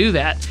able to do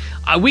that,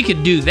 we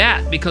could do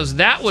that, because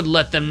that would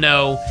let them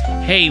know,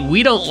 hey,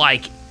 we don't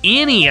like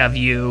any of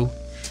you,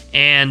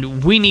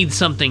 and we need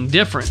something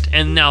different.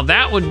 And now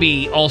that would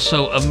be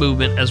also a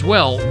movement as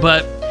well,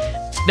 but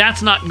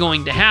that's not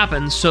going to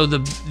happen. So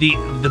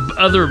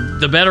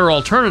the better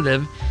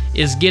alternative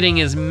is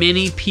getting as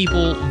many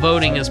people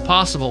voting as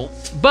possible.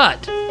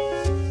 But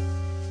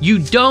you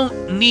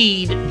don't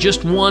need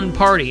just one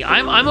party.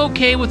 I'm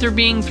okay with there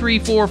being 3,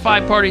 4,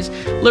 5 parties,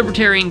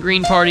 Libertarian,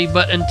 Green Party,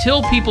 but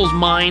until people's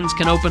minds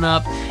can open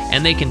up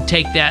and they can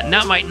take that, and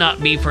that might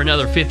not be for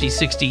another 50,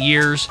 60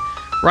 years.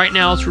 Right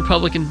now it's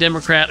Republican,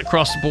 Democrat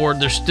across the board.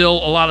 There's still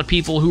a lot of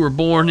people who were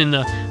born in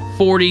the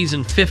 40s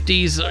and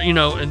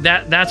 50s,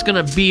 that's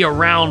going to be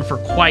around for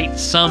quite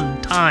some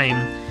time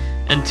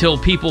until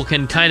people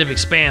can kind of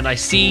expand. I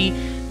see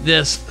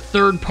this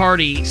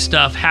third-party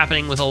stuff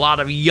happening with a lot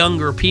of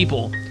younger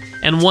people,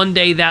 and one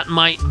day that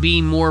might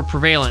be more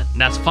prevalent.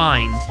 That's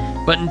fine.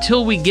 But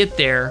until we get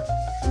there,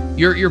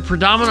 your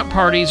predominant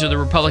parties are the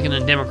Republican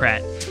and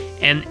Democrat,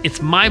 and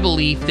it's my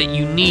belief that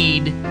you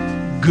need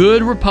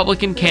good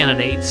Republican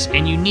candidates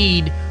and you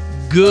need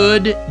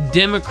good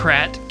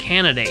Democrat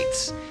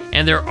candidates.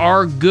 And there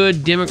are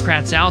good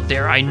Democrats out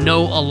there. I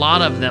know a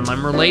lot of them.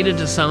 I'm related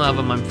to some of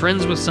them. I'm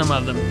friends with some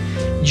of them.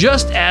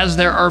 Just as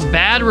there are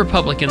bad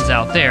Republicans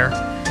out there.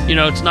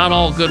 It's not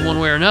all good one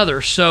way or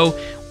another. So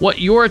what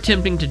you're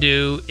attempting to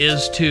do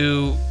is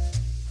to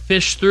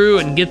fish through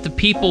and get the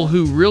people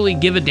who really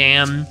give a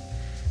damn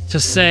to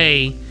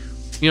say,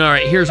 all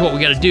right, here's what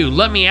we got to do.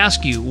 Let me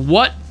ask you,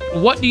 what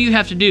do you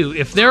have to do?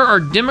 If there are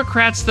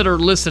Democrats that are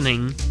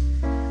listening,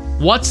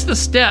 what's the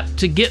step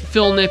to get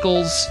Phil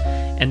Nichols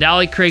and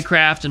Allie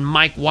Craycraft and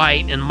Mike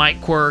White and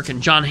Mike Quirk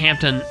and John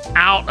Hampton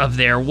out of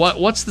there?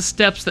 What's the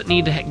steps that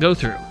need to go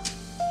through?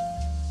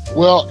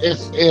 Well,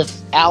 if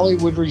Allie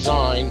would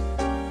resign,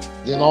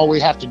 then all we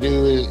have to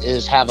do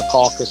is have a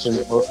caucus and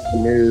vote the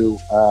new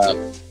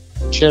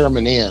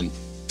chairman in.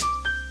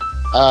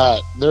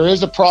 There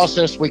is a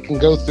process we can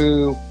go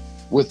through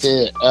with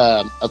it,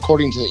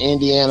 according to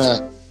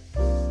the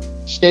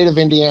State of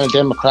Indiana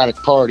Democratic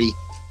Party.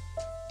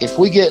 If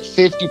we get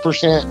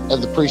 50%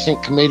 of the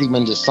precinct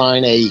committeemen to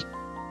sign a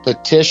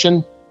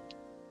petition,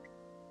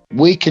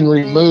 we can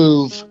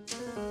remove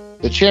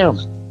the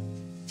chairman.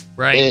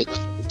 Right.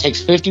 It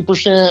takes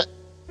 50%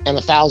 and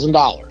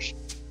 $1,000.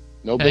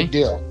 No Okay. big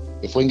deal.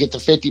 If we can get to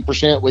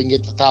 50%, we can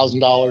get to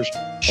 $1,000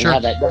 Sure. and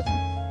have that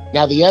done.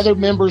 Now, the other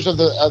members of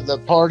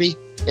the party,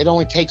 it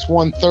only takes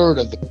 1/3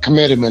 of the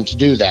commitment to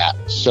do that.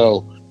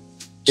 So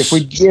if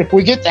we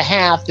get to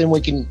half, then we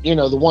can,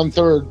 the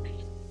 1/3,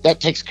 that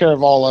takes care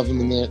of all of them,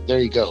 and then there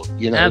you go.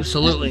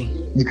 Absolutely.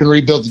 You can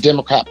rebuild the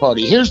Democrat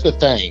Party. Here's the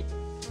thing: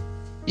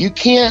 you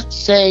can't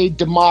say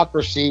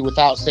democracy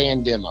without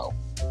saying demo.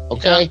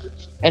 Okay,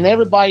 and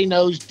everybody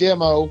knows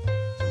demo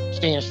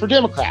stands for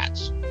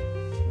Democrats.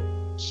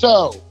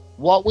 So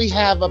what we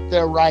have up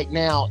there right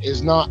now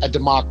is not a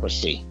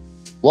democracy.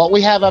 What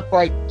we have up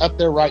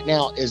there right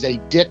now is a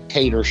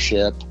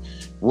dictatorship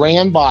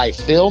ran by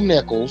Phil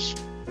Nichols,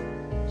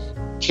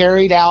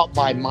 carried out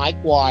by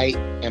Mike White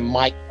and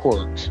Mike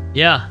Quirk.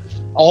 Yeah.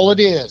 All it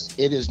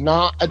is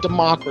not a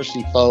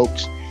democracy,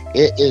 folks.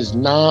 It is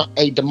not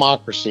a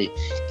democracy.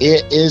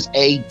 It is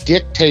a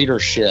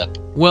dictatorship.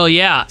 Well,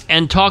 yeah,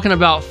 and talking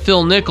about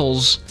Phil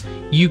Nichols,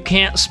 you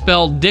can't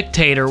spell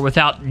dictator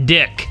without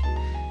dick.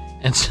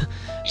 And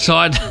so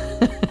I'd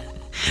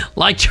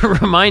like to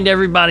remind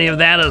everybody of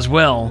that as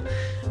well.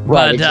 Right,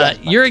 But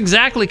exactly. you're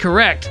exactly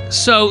correct.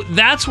 So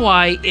that's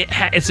why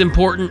it's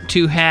important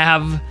to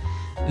have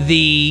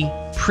the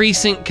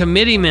precinct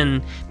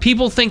committeemen.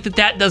 People think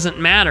that doesn't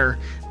matter,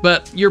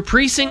 but your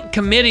precinct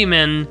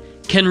committeemen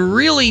can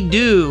really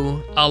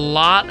do a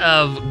lot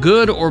of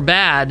good or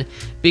bad,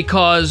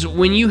 because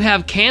when you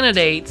have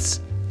candidates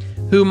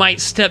who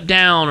might step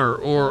down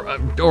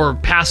or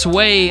pass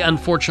away,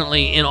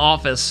 unfortunately, in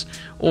office,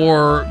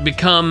 or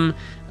become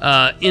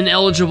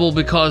ineligible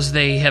because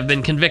they have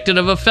been convicted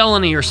of a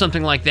felony or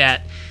something like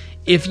that.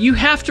 If you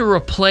have to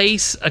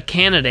replace a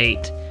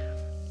candidate,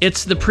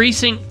 it's the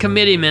precinct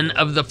committeeman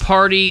of the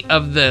party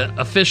of the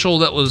official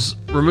that was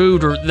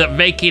removed or that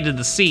vacated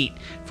the seat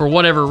for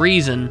whatever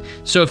reason.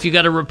 So if you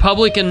got a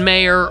Republican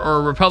mayor or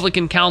a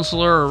Republican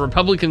councilor or a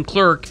Republican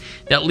clerk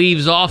that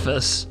leaves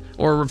office,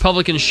 or a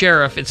Republican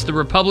sheriff, it's the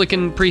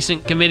Republican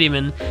precinct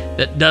committeeman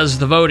that does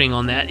the voting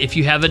on that. If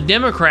you have a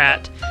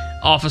Democrat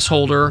office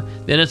holder,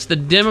 then it's the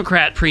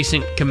Democrat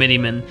precinct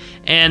committeeman.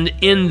 And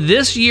in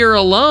this year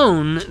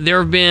alone, there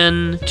have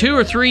been 2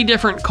 or 3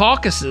 different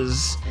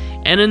caucuses.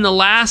 And in the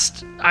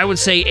last, I would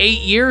say,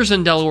 8 years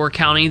in Delaware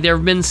County, there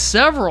have been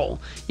several.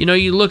 You know,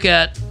 you look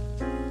at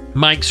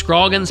Mike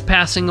Scroggins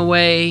passing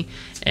away,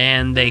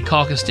 and they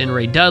caucused in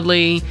Ray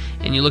Dudley,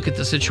 and you look at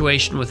the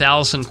situation with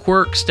Allison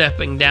Quirk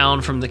stepping down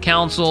from the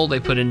council, they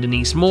put in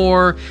Denise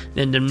Moore,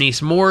 then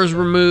Denise Moore is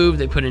removed,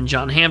 they put in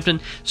John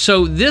Hampton.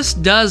 So this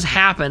does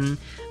happen,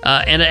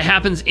 and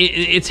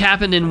it's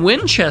happened in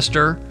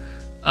Winchester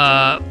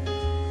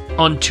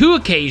on 2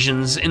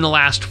 occasions in the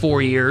last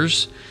 4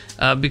 years,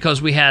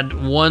 because we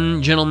had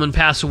one gentleman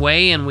pass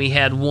away and we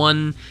had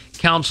one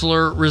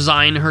counselor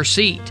resign her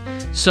seat.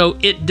 So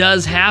it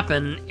does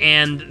happen,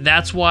 and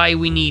that's why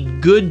we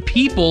need good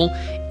people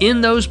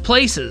in those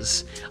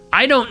places.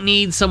 I don't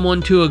need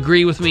someone to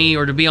agree with me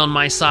or to be on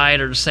my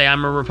side or to say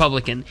I'm a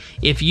Republican.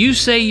 If you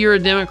say you're a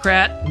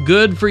Democrat,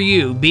 good for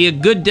you. Be a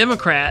good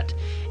Democrat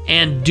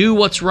and do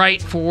what's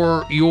right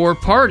for your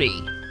party.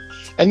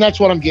 And that's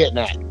what I'm getting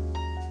at.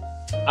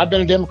 I've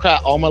been a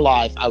Democrat all my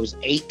life. I was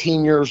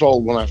 18 years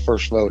old when I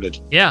first voted.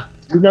 Yeah.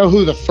 You know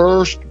who the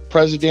first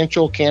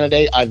presidential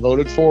candidate I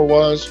voted for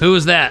was? Who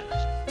was that?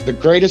 The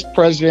greatest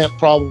president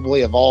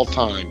probably of all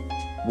time,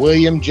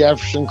 William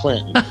Jefferson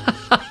Clinton.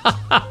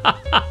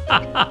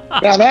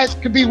 Now, that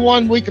could be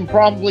one we can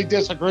probably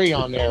disagree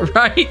on there,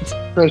 right,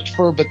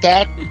 Christopher, but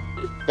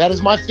that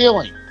is my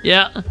feeling.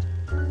 Yeah.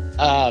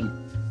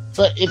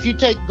 But if you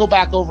go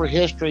back over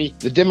history,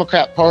 the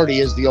Democrat Party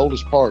is the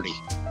oldest party.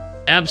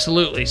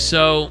 Absolutely.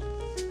 So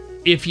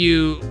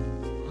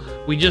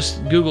we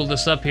just Googled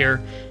this up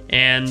here,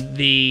 and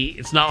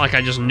it's not like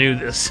I just knew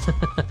this.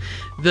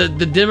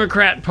 The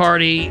Democrat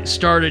Party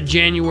started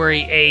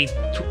January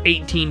 8th,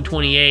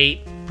 1828,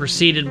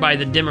 preceded by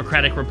the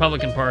Democratic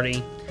Republican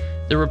Party.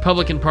 The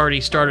Republican Party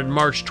started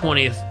March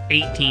 20th,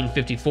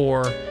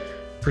 1854,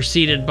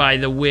 preceded by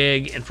the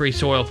Whig and Free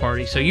Soil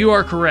Party. So you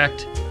are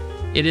correct.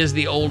 It is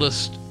the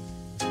oldest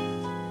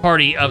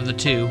party of the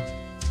two.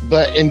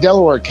 But in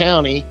Delaware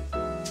County,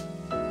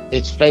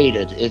 it's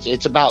faded.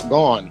 It's about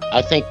gone.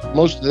 I think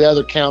most of the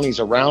other counties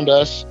around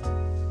us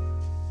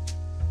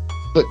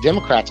put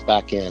Democrats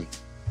back in.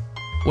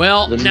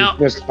 Well, the now,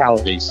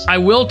 municipalities. I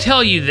will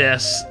tell you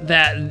this,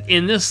 that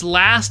in this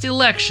last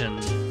election,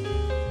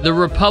 the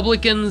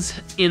Republicans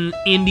in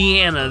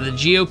Indiana, the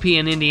GOP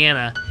in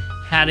Indiana,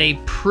 had a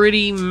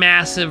pretty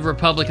massive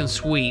Republican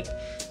sweep.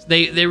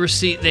 They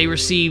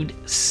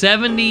received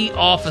 70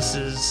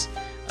 offices.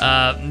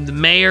 The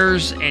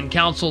mayors and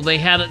council, the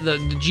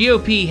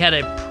GOP had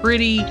a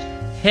pretty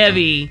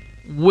heavy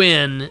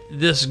win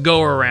this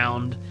go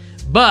around,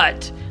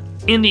 but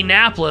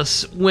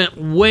Indianapolis went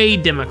way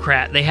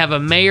Democrat. They have a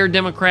mayor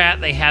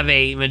Democrat. They have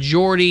a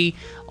majority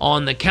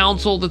on the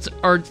council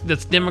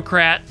that's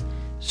Democrat.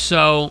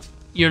 So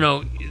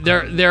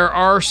there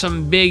are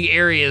some big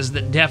areas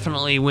that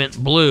definitely went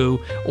blue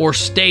or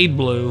stayed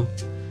blue.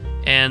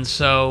 And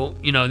so,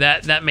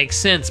 that makes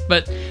sense.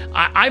 But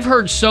I've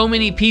heard so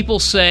many people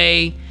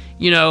say,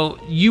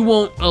 you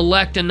won't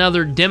elect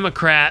another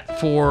Democrat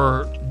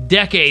for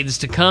decades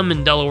to come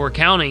in Delaware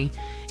County.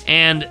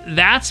 And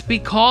that's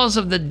because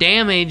of the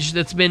damage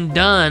that's been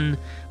done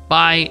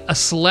by a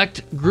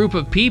select group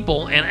of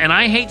people. And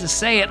I hate to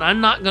say it,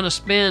 I'm not going to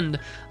spend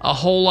a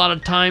whole lot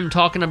of time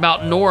talking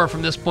about Nora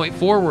from this point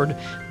forward,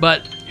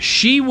 but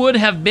she would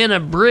have been a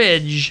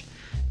bridge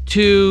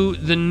to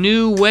the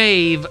new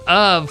wave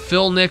of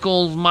Phil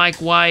Nichols, Mike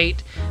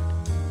White,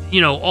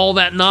 all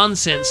that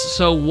nonsense.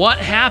 So what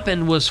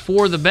happened was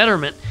for the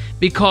betterment,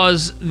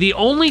 because the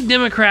only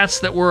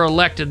Democrats that were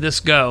elected this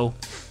go,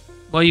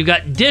 well, you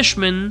got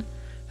Dishman,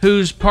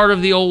 who's part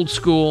of the old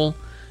school,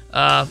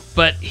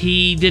 but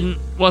he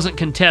wasn't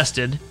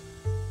contested.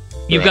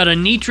 You've got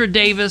Anitra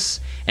Davis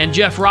and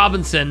Jeff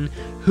Robinson,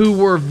 who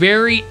were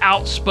very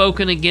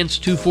outspoken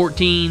against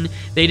 214.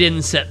 They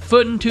didn't set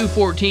foot in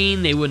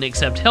 214. They wouldn't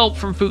accept help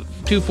from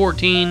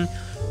 214.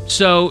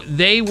 So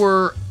they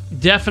were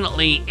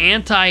definitely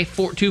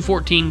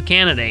anti-214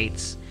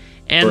 candidates.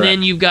 And Correct.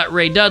 Then you've got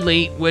Ray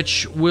Dudley,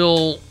 which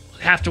we'll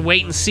have to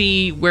wait and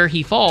see where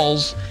he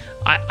falls.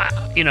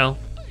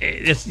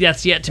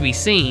 That's yet to be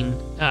seen.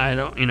 I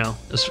don't,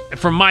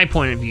 from my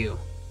point of view.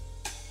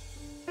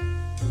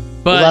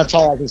 But that's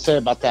all I can say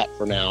about that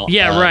for now.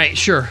 Yeah, right,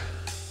 sure.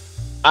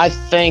 I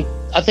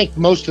think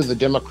most of the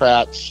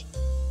Democrats,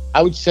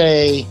 I would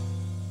say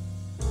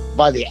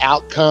by the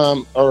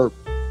outcome, or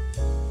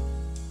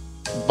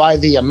by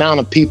the amount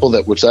of people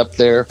that was up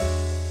there,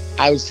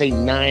 I would say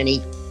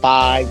 95%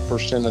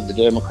 of the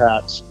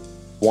Democrats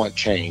want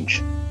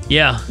change.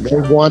 Yeah. They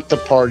want the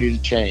party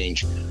to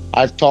change.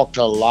 I've talked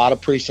to a lot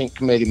of precinct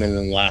committeemen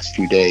in the last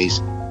few days,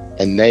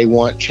 and they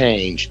want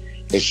change.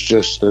 It's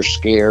just they're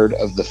scared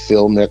of the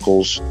Phil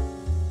Nichols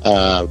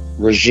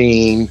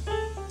regime.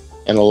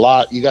 And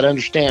you got to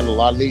understand, a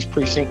lot of these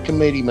precinct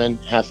committeemen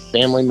have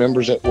family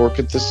members that work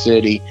at the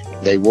city,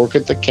 they work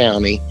at the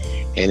county,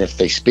 and if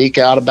they speak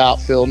out about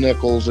Phil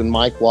Nichols and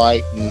Mike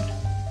White and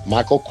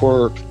Michael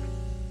Quirk,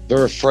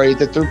 they're afraid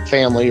that their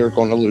family are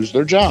going to lose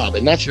their job.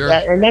 And that's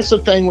and that's the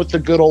thing with the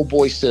good old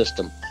boy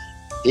system.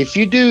 If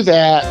you do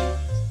that,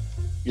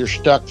 you're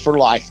stuck for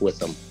life with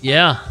them.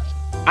 Yeah.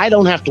 I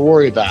don't have to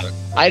worry about it.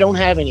 I don't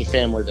have any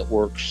family that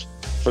works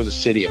for the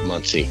city of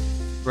Muncie.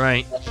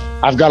 Right.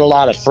 I've got a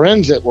lot of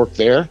friends that work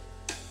there,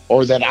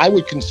 or that I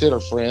would consider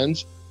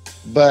friends.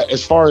 But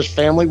as far as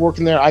family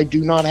working there, I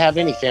do not have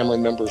any family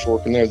members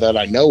working there that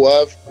I know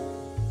of.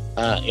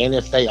 And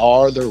if they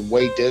are, they're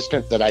way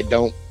distant that I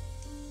don't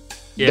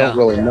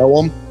really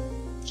know them.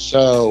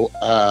 So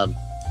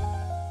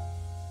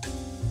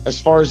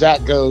as far as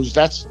that goes,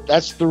 that's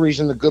the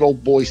reason the good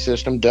old boy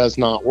system does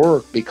not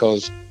work,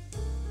 because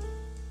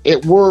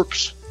it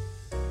works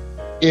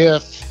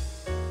if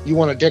you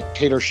want a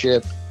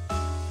dictatorship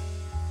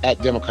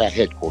at Democrat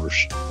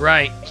headquarters.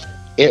 Right.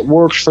 It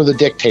works for the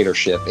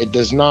dictatorship. It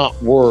does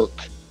not work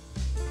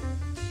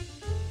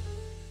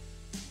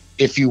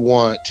if you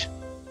want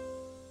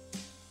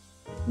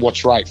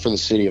what's right for the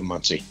city of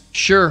Muncie.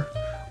 Sure.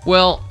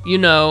 Well,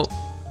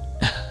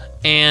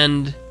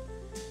 and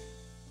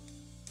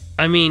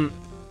I mean,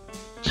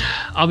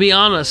 I'll be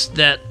honest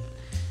that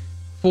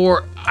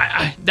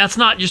that's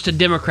not just a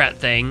Democrat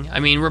thing.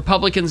 I mean,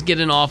 Republicans get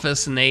in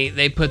office and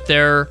they put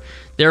their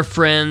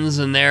friends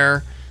and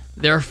their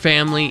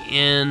family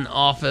in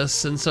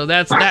office, and so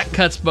that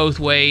cuts both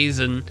ways.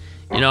 And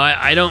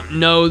I don't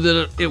know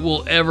that it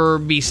will ever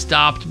be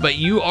stopped, but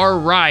you are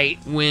right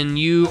when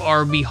you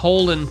are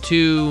beholden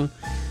to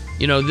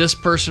this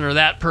person or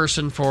that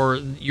person for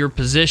your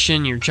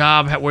position, your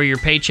job, where your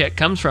paycheck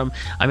comes from.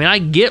 I mean, I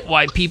get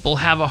why people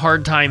have a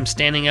hard time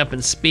standing up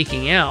and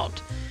speaking out,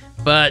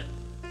 but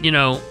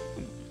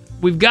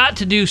we've got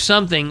to do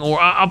something. Or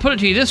I'll put it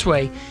to you this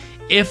way: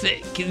 if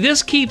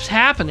this keeps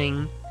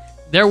happening,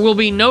 there will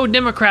be no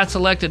Democrats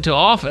elected to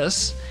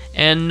office,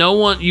 and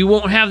you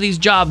won't have these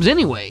jobs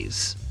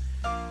anyways.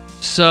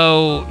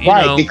 So,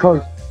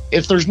 because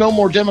if there's no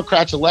more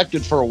Democrats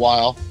elected for a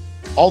while,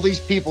 all these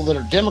people that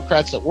are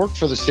Democrats that work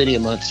for the city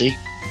of Muncie,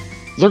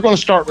 they're going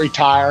to start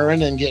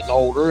retiring and getting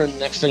older, and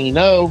next thing you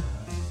know,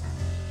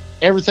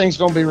 everything's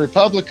going to be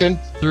Republican,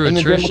 and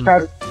the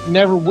Democrats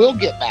never will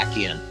get back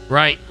in.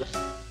 Right.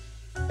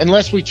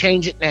 Unless we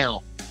change it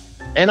now.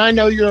 And I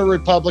know you're a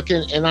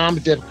Republican, and I'm a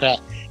Democrat.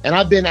 And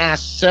I've been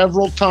asked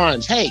several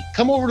times, hey,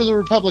 come over to the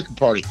Republican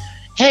Party.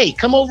 Hey,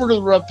 come over to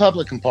the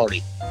Republican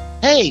Party.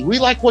 Hey, we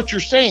like what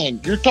you're saying.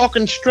 You're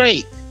talking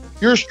straight.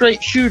 You're a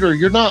straight shooter.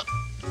 You're not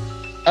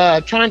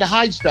trying to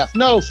hide stuff.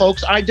 No,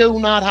 folks, I do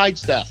not hide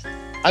stuff.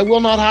 I will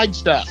not hide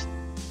stuff.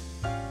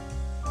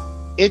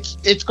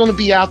 It's going to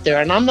be out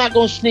there. And I'm not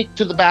going to sneak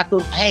to the back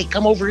room. Hey,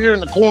 come over here in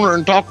the corner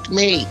and talk to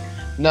me.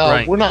 No,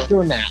 right. We're not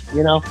doing that.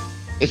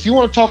 If you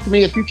want to talk to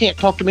me, if you can't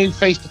talk to me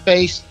face to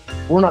face,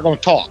 we're not going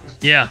to talk.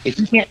 Yeah. If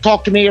you can't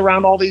talk to me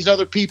around all these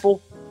other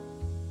people,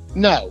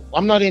 no,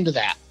 I'm not into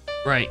that.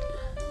 Right.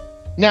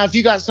 Now, if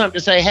you got something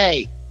to say,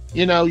 hey,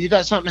 you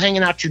got something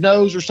hanging out your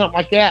nose or something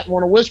like that and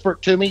want to whisper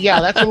it to me, yeah,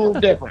 that's a little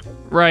different.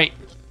 Right.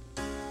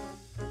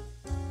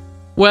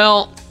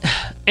 Well,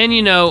 and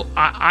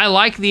I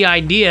like the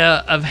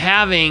idea of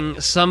having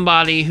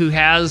somebody who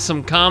has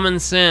some common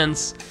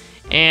sense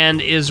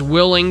and is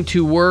willing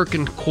to work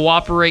and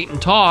cooperate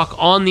and talk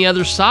on the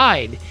other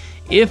side.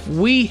 If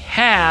we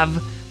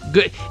have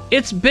good,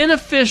 it's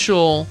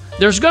beneficial.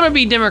 There's going to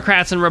be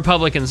Democrats and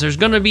Republicans. There's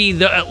going to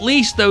be at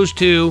least those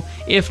two,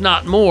 if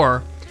not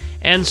more.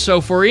 And so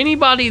for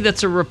anybody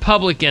that's a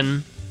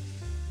Republican,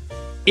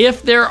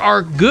 if there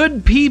are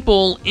good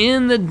people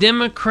in the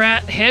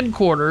Democrat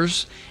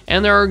headquarters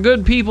and there are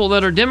good people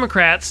that are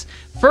Democrats,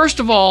 first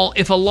of all,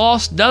 if a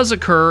loss does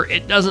occur,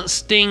 it doesn't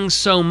sting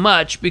so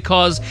much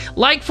because,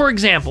 like, for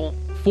example,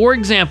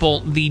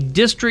 the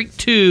District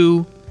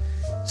 2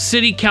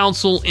 City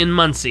Council in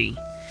Muncie.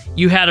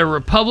 You had a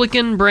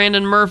Republican,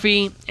 Brandon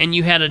Murphy, and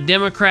you had a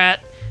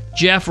Democrat,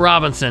 Jeff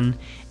Robinson.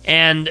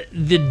 And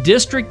the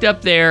district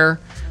up there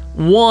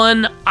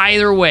won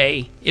either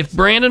way. If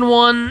Brandon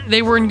won,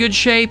 they were in good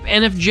shape,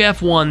 and if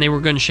Jeff won, they were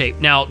in good shape.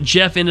 Now,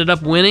 Jeff ended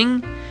up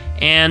winning,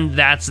 and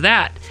that's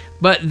that.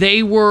 But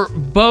they were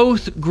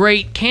both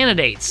great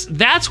candidates.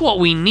 That's what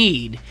we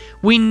need.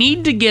 We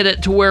need to get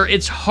it to where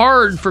it's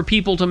hard for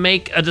people to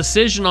make a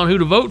decision on who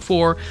to vote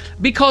for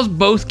because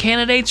both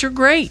candidates are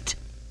great.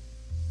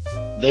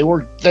 They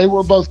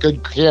were both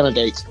good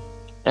candidates.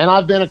 And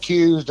I've been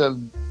accused of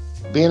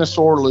being a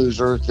sore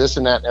loser, this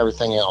and that and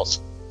everything else.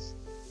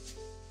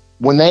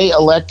 When they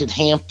elected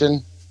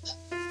Hampton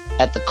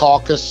at the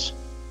caucus,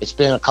 it's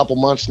been a couple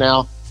months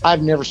now,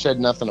 I've never said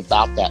nothing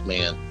about that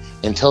man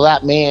until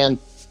that man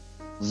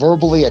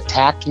verbally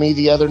attacked me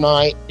the other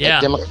night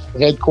at Democrat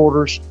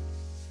headquarters.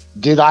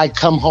 Did I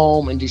come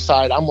home and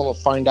decide I'm going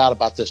to find out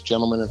about this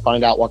gentleman and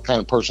find out what kind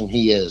of person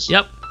he is?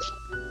 Yep.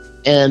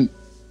 And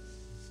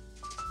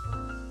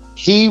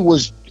he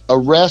was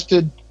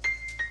arrested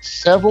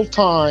several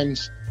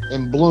times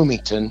in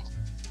Bloomington,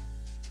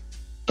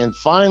 and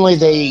finally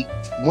they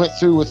went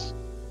through with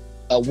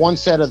one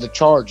set of the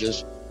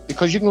charges,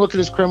 because you can look at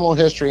his criminal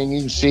history and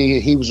you can see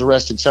he was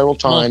arrested several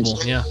times.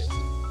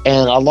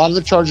 And a lot of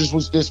the charges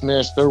was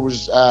dismissed. There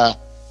was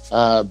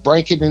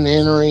breaking and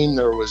entering,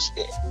 there was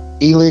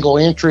illegal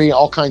entry,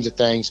 all kinds of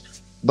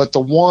things. But the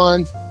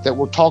one that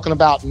we're talking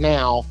about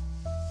now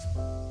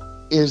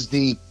is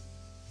the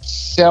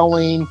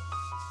selling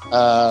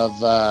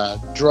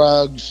of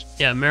drugs.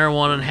 Yeah,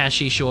 marijuana and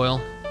hashish oil.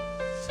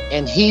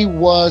 And he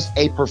was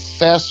a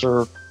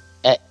professor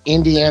at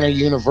Indiana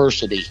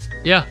University.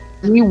 Yeah.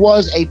 He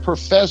was a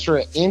professor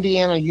at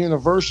Indiana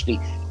University.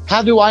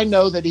 How do I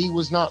know that he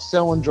was not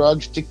selling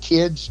drugs to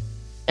kids?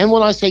 And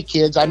when I say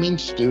kids, I mean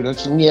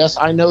students. And yes,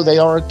 I know they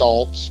are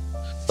adults,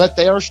 but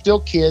they are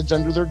still kids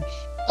under their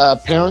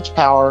parents'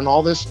 power and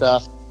all this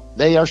stuff.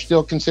 They are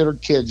still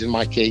considered kids in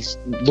my case,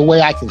 the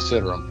way I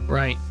consider them.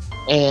 Right.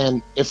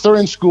 And if they're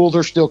in school,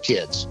 they're still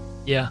kids.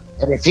 Yeah.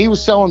 And if he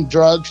was selling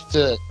drugs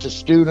to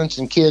students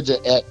and kids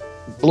at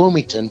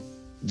Bloomington,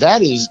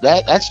 that's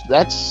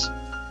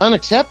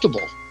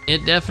unacceptable.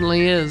 It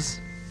definitely is.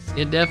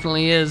 It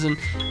definitely is. And,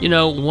 you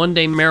know, one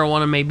day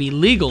marijuana may be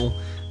legal,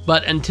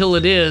 but until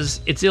it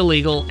is, it's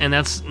illegal. And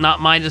that's not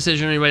my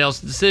decision or anybody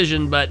else's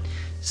decision. But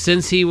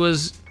since he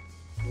was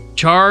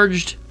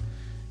charged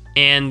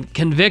and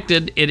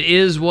convicted, it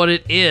is what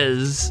it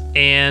is.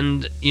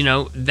 And, you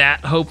know,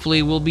 that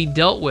hopefully will be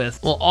dealt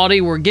with. Well, Audie,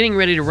 we're getting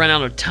ready to run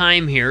out of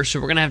time here, so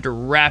we're going to have to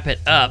wrap it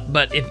up.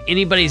 But if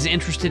anybody's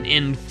interested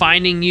in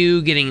finding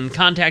you, getting in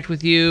contact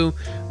with you,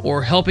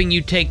 or helping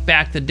you take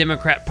back the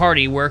Democrat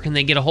Party, where can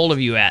they get a hold of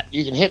you at?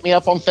 You can hit me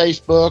up on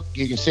Facebook.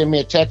 You can send me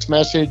a text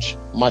message.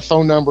 My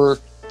phone number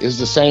is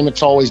the same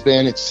it's always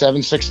been. It's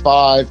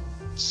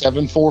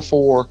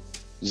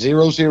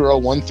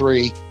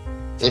 765-744-0013.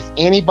 If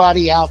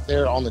anybody out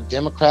there on the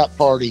Democrat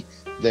Party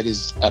that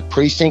is a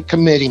precinct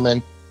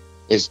committeeman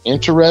is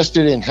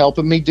interested in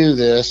helping me do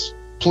this,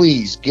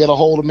 please get a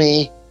hold of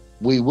me.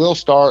 We will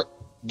start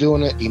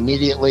doing it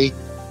immediately.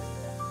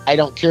 I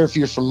don't care if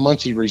you're from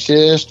Muncie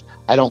Resist.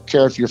 I don't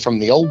care if you're from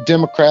the old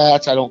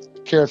Democrats. I don't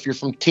care if you're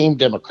from Team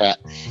Democrat.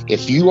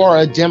 If you are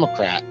a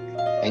Democrat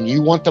and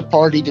you want the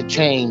party to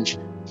change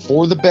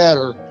for the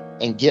better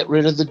and get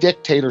rid of the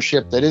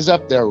dictatorship that is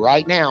up there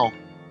right now,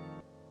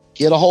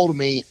 get a hold of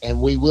me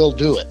and we will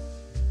do it.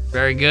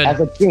 Very good. As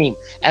a team,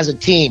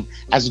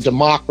 as a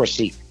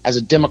democracy, as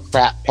a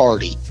Democrat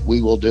Party,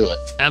 we will do it.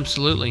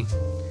 Absolutely.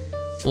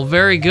 Well,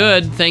 very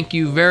good. Thank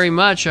you very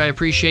much. I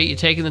appreciate you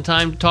taking the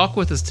time to talk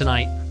with us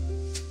tonight.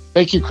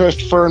 Thank you,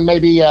 Christopher. And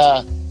maybe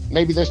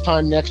this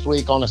time next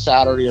week on a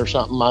Saturday or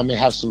something, I may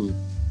have some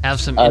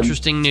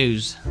interesting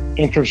news.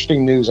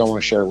 Interesting news I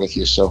want to share with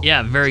you. So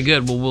yeah, very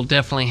good. Well, we'll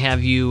definitely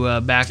have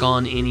you back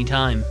on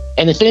anytime.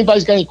 And if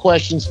anybody's got any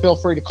questions, feel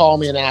free to call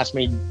me and ask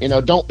me. You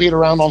know, don't beat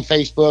around on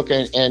Facebook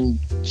and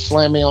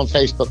slam me on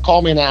Facebook.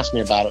 Call me and ask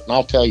me about it, and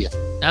I'll tell you.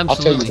 Absolutely. I'll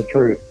tell you the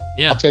truth.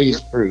 Yeah. I'll tell you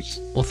the truth.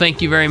 Well,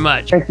 thank you very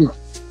much. Thank you.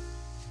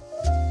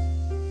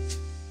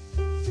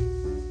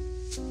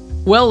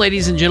 Well,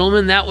 ladies and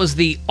gentlemen, that was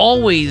the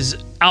always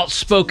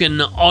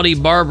outspoken Audie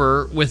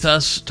Barber with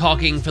us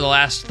talking for the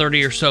last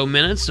 30 or so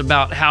minutes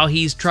about how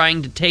he's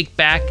trying to take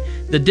back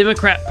the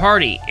Democrat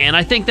Party. And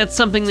I think that's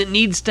something that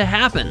needs to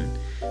happen.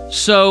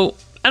 So,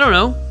 I don't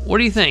know. What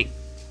do you think?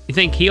 You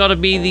think he ought to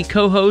be the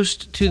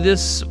co-host to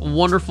this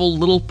wonderful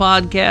little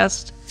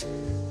podcast?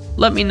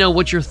 Let me know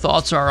what your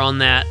thoughts are on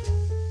that.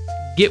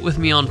 Get with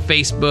me on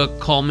Facebook,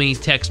 call me,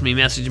 text me,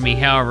 message me,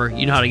 however,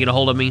 you know how to get a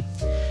hold of me.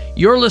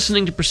 You're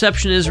listening to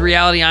Perception is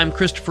Reality. I'm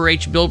Christopher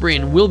H. Bilbrey,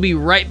 and we'll be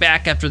right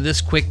back after this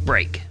quick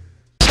break.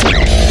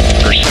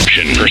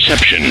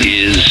 Perception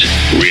is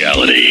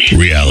reality.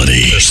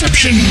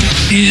 Perception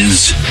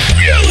is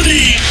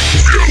reality.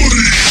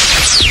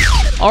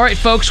 All right,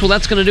 folks. Well,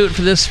 that's going to do it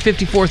for this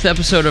 54th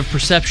episode of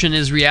Perception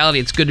is Reality.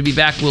 It's good to be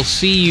back. We'll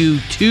see you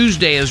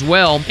Tuesday as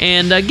well.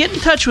 And get in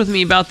touch with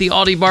me about the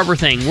Audie Barber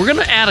thing. We're going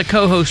to add a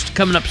co-host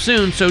coming up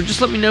soon, so just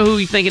let me know who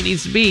you think it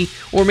needs to be,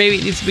 or maybe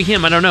it needs to be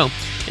him. I don't know.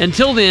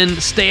 Until then,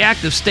 stay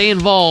active, stay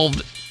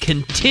involved,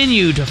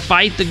 continue to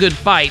fight the good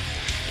fight,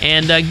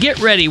 and get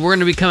ready. We're going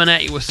to be coming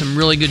at you with some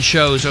really good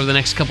shows over the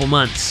next couple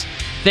months.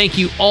 Thank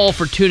you all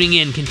for tuning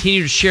in.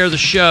 Continue to share the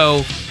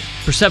show.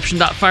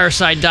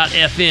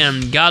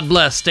 Perception.fireside.fm. God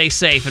bless, stay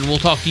safe, and we'll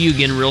talk to you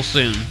again real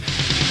soon.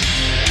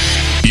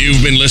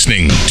 You've been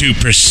listening to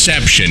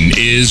Perception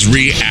is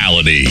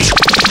Reality.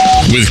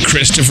 with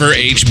Christopher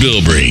H.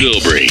 Bilbrey.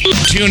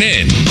 Tune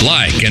in,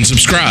 like, and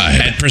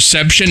subscribe at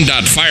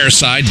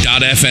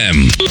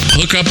perception.fireside.fm.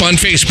 Hook up on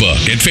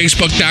Facebook at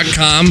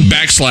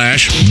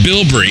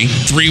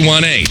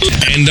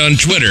facebook.com/Bilbrey318 and on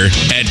Twitter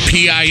at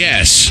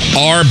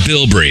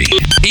PISRBilbrey.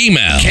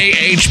 Email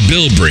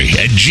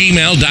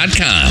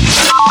khbilbrey@gmail.com.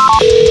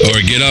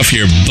 Or get off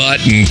your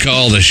butt and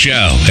call the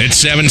show at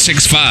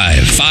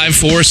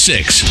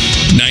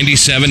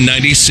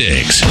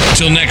 765-546-9796.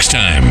 Till next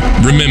time,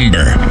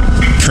 remember,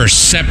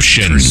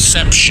 perception is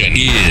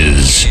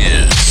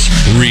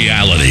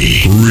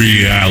reality.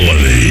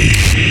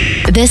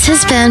 This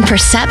has been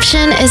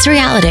Perception is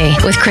Reality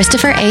with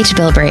Christopher H.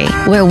 Bilbrey,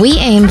 where we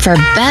aim for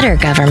better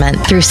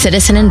government through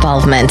citizen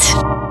involvement.